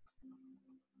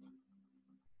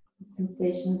 the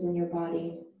sensations in your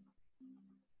body.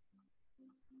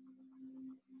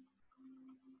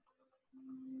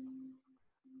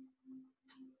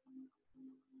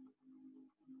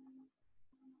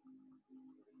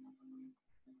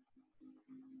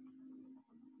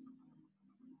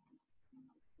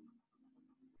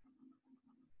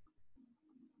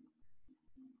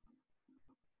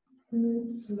 And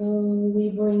then slowly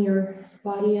bring your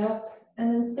body up.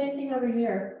 And then same thing over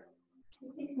here. See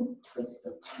if you can twist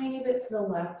a tiny bit to the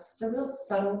left. It's a real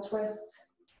subtle twist.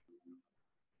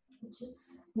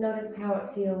 Just notice how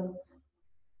it feels.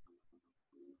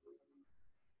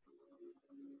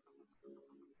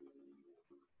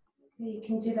 You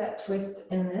can do that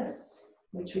twist in this,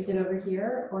 which we did over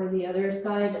here, or the other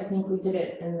side. I think we did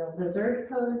it in the lizard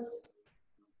pose.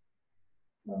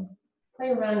 So play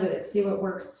around with it, see what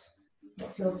works,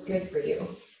 what feels good for you.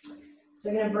 So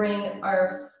we're gonna bring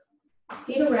our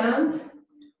feet around,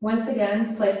 once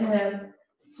again, placing them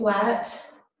flat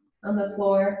on the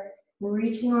floor,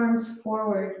 reaching arms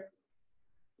forward,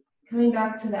 coming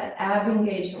back to that ab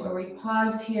engagement where we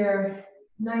pause here,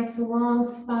 nice long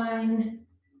spine.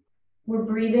 We're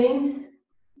breathing.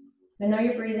 I know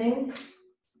you're breathing.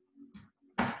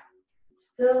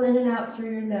 Still in and out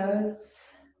through your nose.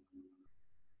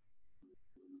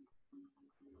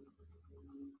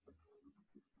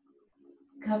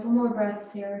 Couple more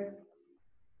breaths here.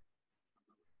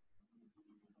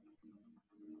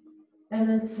 And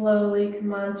then slowly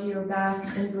come onto your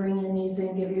back and bring your knees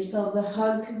in. Give yourselves a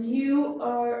hug because you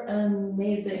are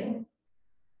amazing.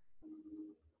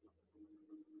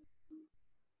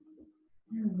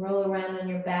 And roll around on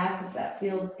your back if that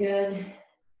feels good.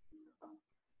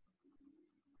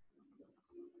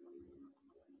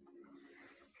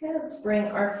 Okay, let's bring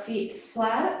our feet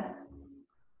flat.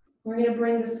 We're going to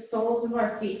bring the soles of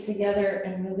our feet together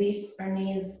and release our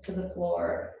knees to the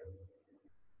floor.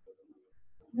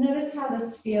 Notice how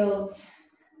this feels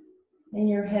in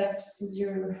your hips as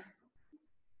you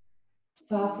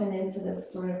soften into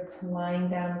this sort of lying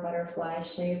down butterfly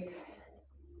shape.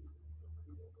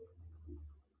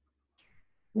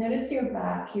 Notice your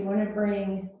back. You want to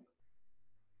bring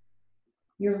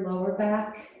your lower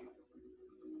back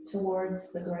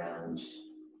towards the ground.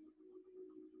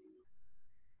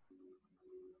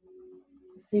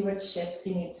 So see what shifts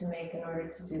you need to make in order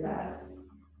to do that.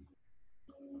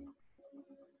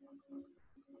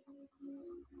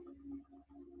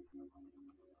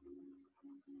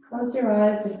 Close your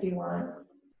eyes if you want.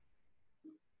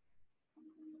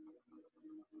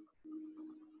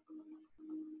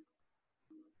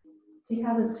 See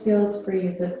how this feels for you.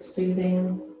 Is it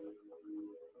soothing?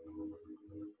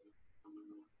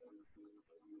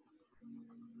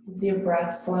 Is your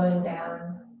breath slowing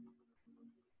down?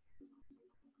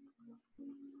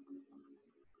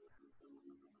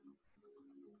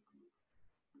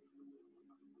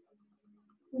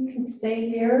 You can stay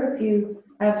here if you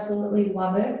absolutely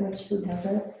love it, which who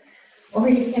doesn't? Or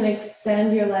you can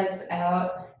extend your legs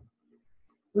out.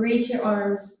 Reach your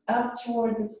arms up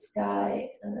toward the sky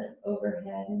and then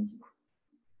overhead, and just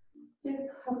do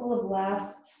a couple of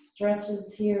last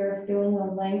stretches here, feeling the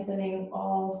lengthening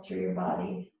all through your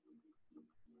body.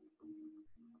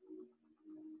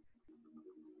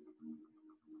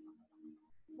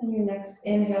 On your next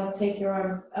inhale, take your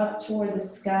arms up toward the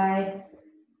sky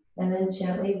and then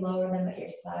gently lower them at your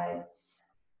sides.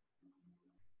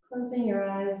 Closing your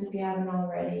eyes if you haven't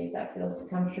already, if that feels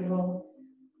comfortable.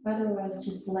 Otherwise,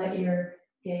 just let your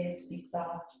gaze be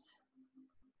soft.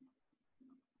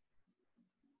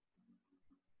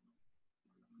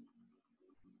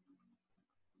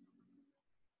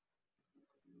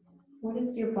 What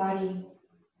is your body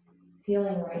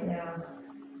feeling right now?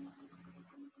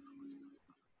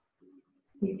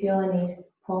 You feel any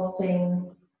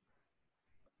pulsing,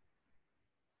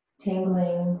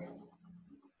 tingling,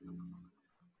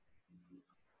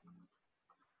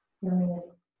 feeling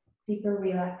a deeper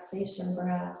relaxation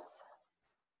perhaps?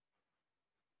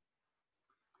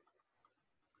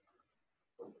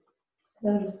 Just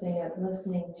noticing it,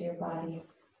 listening to your body.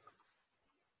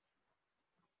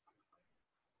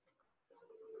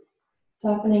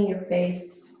 Softening your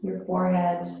face, your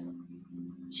forehead,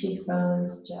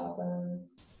 cheekbones,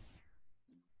 jawbones.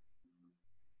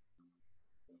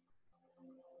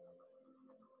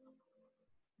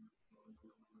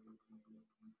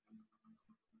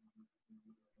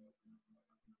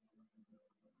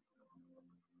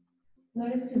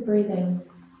 Notice your breathing.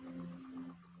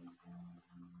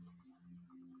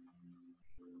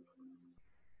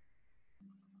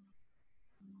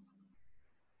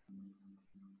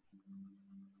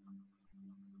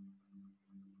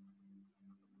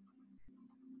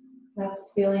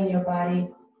 Perhaps feeling your body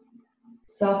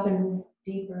soften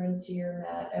deeper into your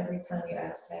mat every time you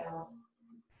exhale.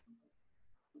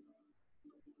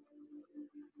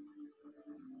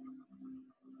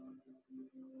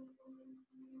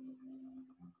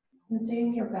 And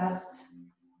doing your best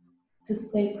to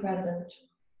stay present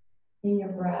in your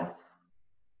breath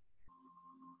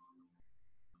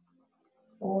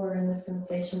or in the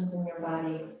sensations in your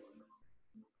body.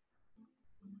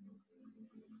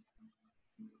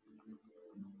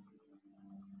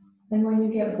 And when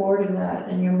you get bored of that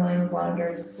and your mind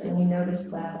wanders and you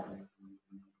notice that,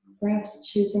 perhaps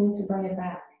choosing to bring it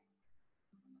back,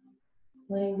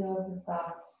 letting go of the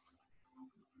thoughts.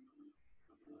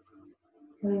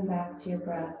 Coming back to your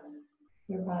breath,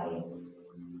 your body.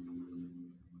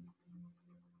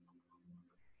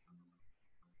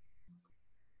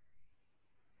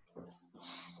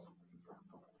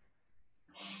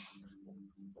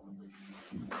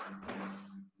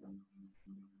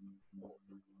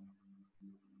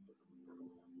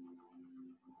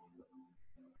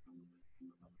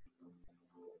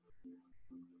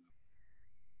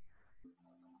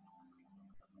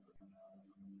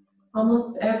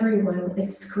 Almost everyone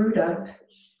is screwed up,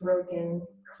 broken,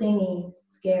 clingy,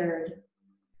 scared,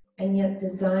 and yet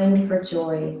designed for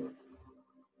joy.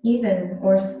 Even,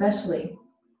 or especially,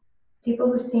 people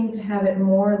who seem to have it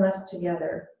more or less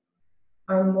together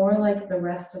are more like the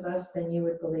rest of us than you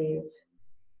would believe.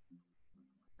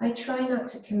 I try not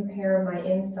to compare my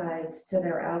insides to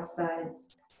their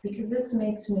outsides because this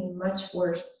makes me much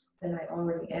worse than I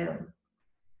already am.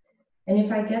 And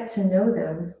if I get to know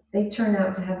them, they turn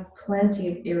out to have plenty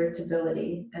of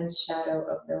irritability and shadow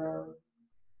of their own.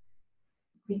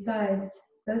 Besides,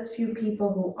 those few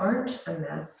people who aren't a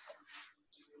mess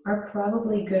are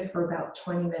probably good for about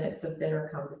 20 minutes of dinner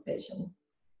conversation.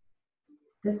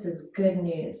 This is good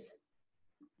news,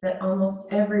 that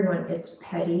almost everyone is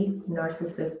petty,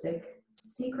 narcissistic,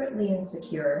 secretly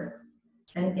insecure,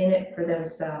 and in it for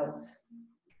themselves.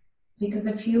 Because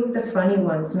a few of the funny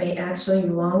ones may actually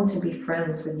long to be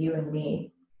friends with you and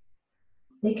me.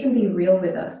 They can be real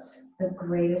with us, the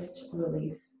greatest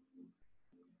relief.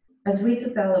 As we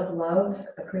develop love,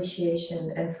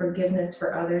 appreciation, and forgiveness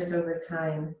for others over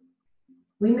time,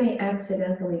 we may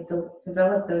accidentally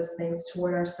develop those things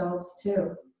toward ourselves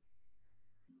too.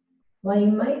 While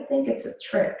you might think it's a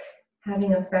trick,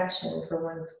 having affection for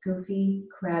one's goofy,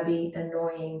 crabby,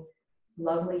 annoying,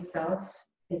 lovely self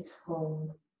is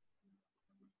home.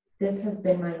 This has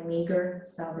been my meager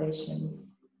salvation.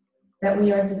 That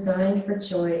we are designed for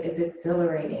joy is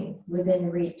exhilarating, within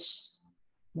reach,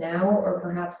 now or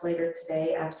perhaps later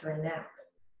today after a nap.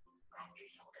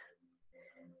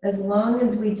 As long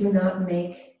as we do not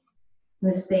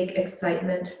mistake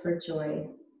excitement for joy.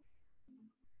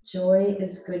 Joy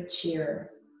is good cheer.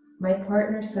 My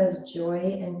partner says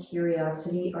joy and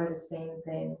curiosity are the same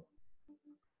thing.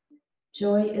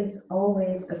 Joy is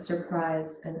always a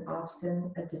surprise and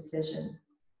often a decision.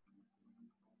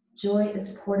 Joy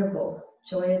is portable.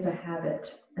 Joy is a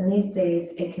habit. And these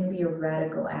days, it can be a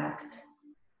radical act.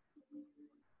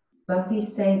 Buffy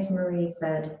Sainte Marie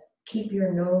said, keep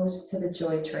your nose to the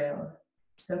joy trail.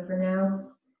 So for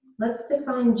now, let's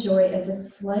define joy as a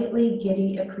slightly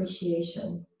giddy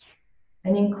appreciation,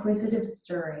 an inquisitive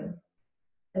stirring,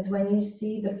 as when you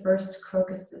see the first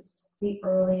crocuses, the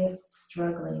earliest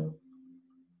struggling,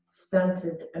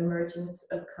 stunted emergence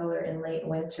of color in late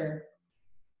winter,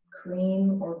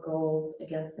 cream or gold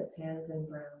against the tans and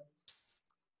browns.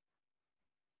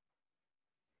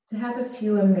 To have a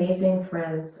few amazing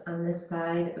friends on this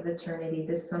side of eternity,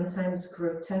 this sometimes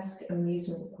grotesque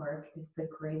amusement park is the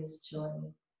greatest joy.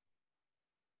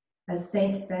 As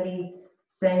Saint Betty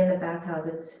sang in the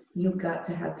bathhouses, you got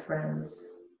to have friends.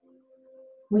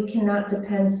 We cannot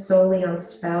depend solely on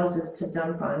spouses to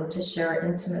dump on, to share our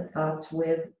intimate thoughts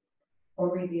with, or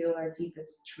reveal our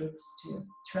deepest truths to.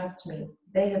 Trust me,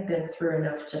 they have been through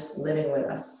enough just living with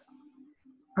us.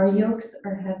 Our yokes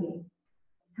are heavy.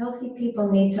 Healthy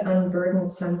people need to unburden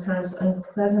sometimes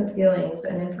unpleasant feelings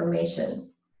and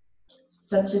information,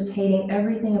 such as hating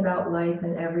everything about life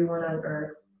and everyone on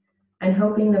earth, and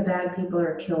hoping the bad people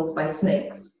are killed by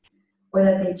snakes, or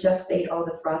that they just ate all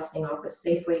the frosting off a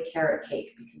Safeway carrot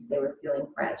cake because they were feeling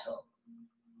fragile.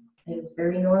 It is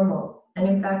very normal, and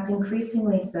in fact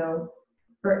increasingly so,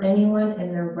 for anyone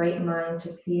in their right mind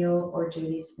to feel or do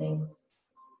these things,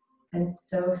 and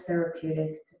so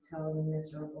therapeutic to tell the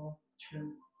miserable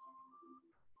truth.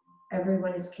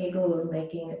 Everyone is capable of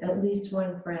making at least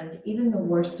one friend, even the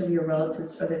worst of your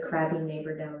relatives or the crabby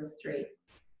neighbor down the street.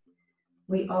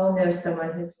 We all know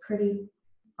someone who's pretty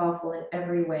awful in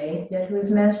every way, yet who has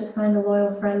managed to find a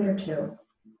loyal friend or two.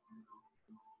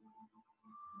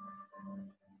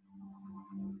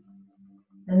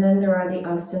 And then there are the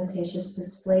ostentatious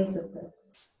displays of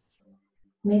this.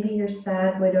 Maybe your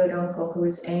sad widowed uncle who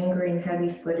is angry and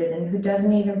heavy-footed and who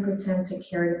doesn't even pretend to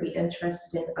care to be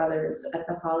interested in others at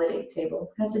the holiday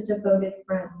table has a devoted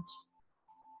friend.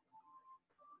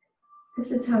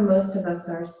 This is how most of us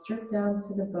are, stripped down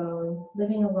to the bone,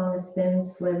 living along a thin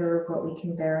sliver of what we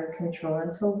can bear and control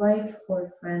until life or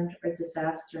a friend or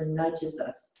disaster nudges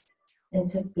us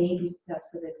into baby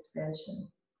steps of expansion.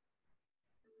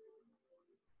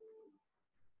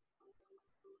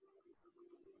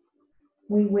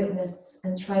 We witness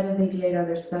and try to alleviate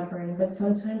others' suffering, but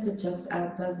sometimes it just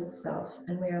outdoes itself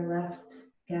and we are left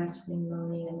gasping,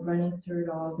 moaning, and running through it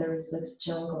all, there is this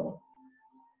jungle.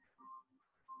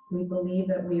 We believe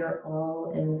that we are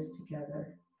all in this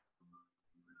together.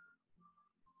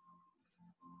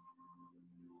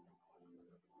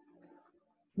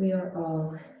 We are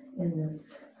all in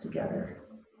this together.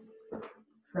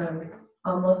 From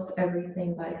Almost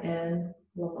Everything by Anne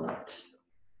Lamott.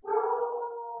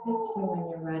 So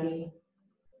when you're ready,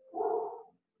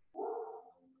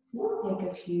 just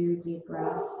take a few deep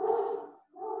breaths.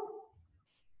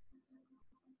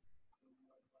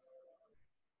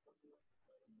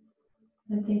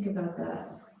 And think about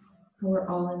that. We're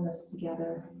all in this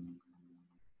together.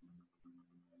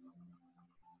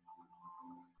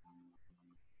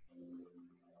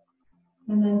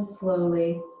 And then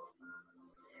slowly,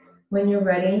 when you're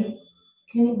ready,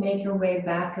 can you make your way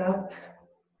back up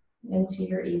into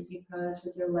your easy pose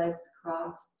with your legs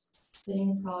crossed,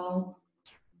 sitting tall.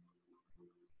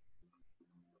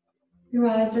 Your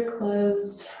eyes are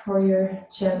closed or you're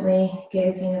gently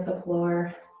gazing at the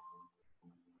floor.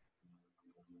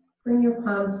 Bring your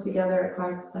palms together at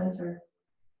heart center.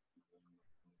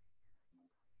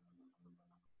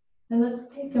 And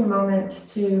let's take a moment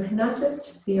to not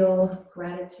just feel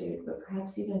gratitude, but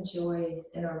perhaps even joy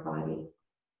in our body.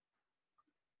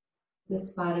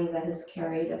 This body that has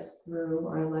carried us through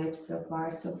our life so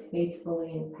far, so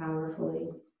faithfully and powerfully,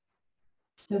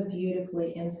 so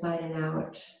beautifully inside and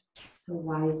out, so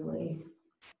wisely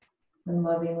and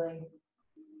lovingly.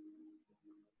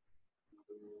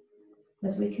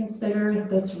 As we consider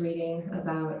this reading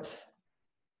about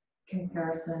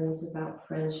comparisons, about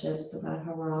friendships, about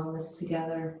how we're all in this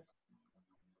together,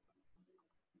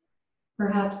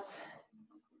 perhaps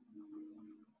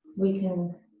we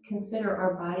can consider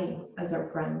our body as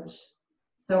our friend.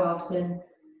 So often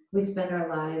we spend our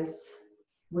lives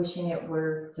wishing it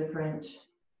were different,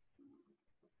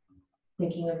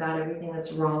 thinking about everything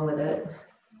that's wrong with it.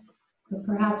 But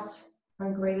perhaps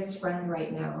our greatest friend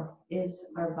right now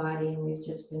is our body, and we've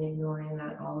just been ignoring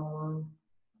that all along.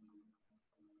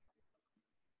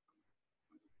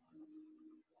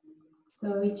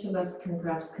 So each of us can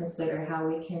perhaps consider how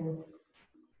we can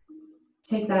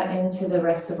take that into the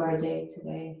rest of our day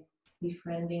today,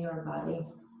 befriending our body.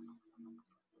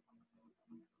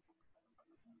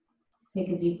 Let's take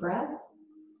a deep breath.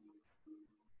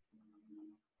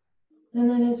 And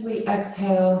then as we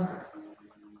exhale,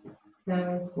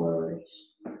 bowing forward,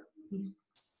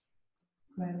 peace,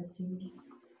 gratitude.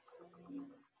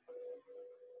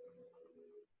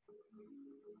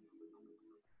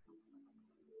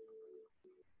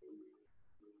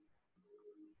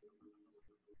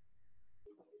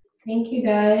 Thank you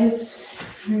guys.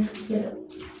 One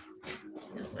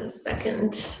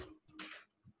second.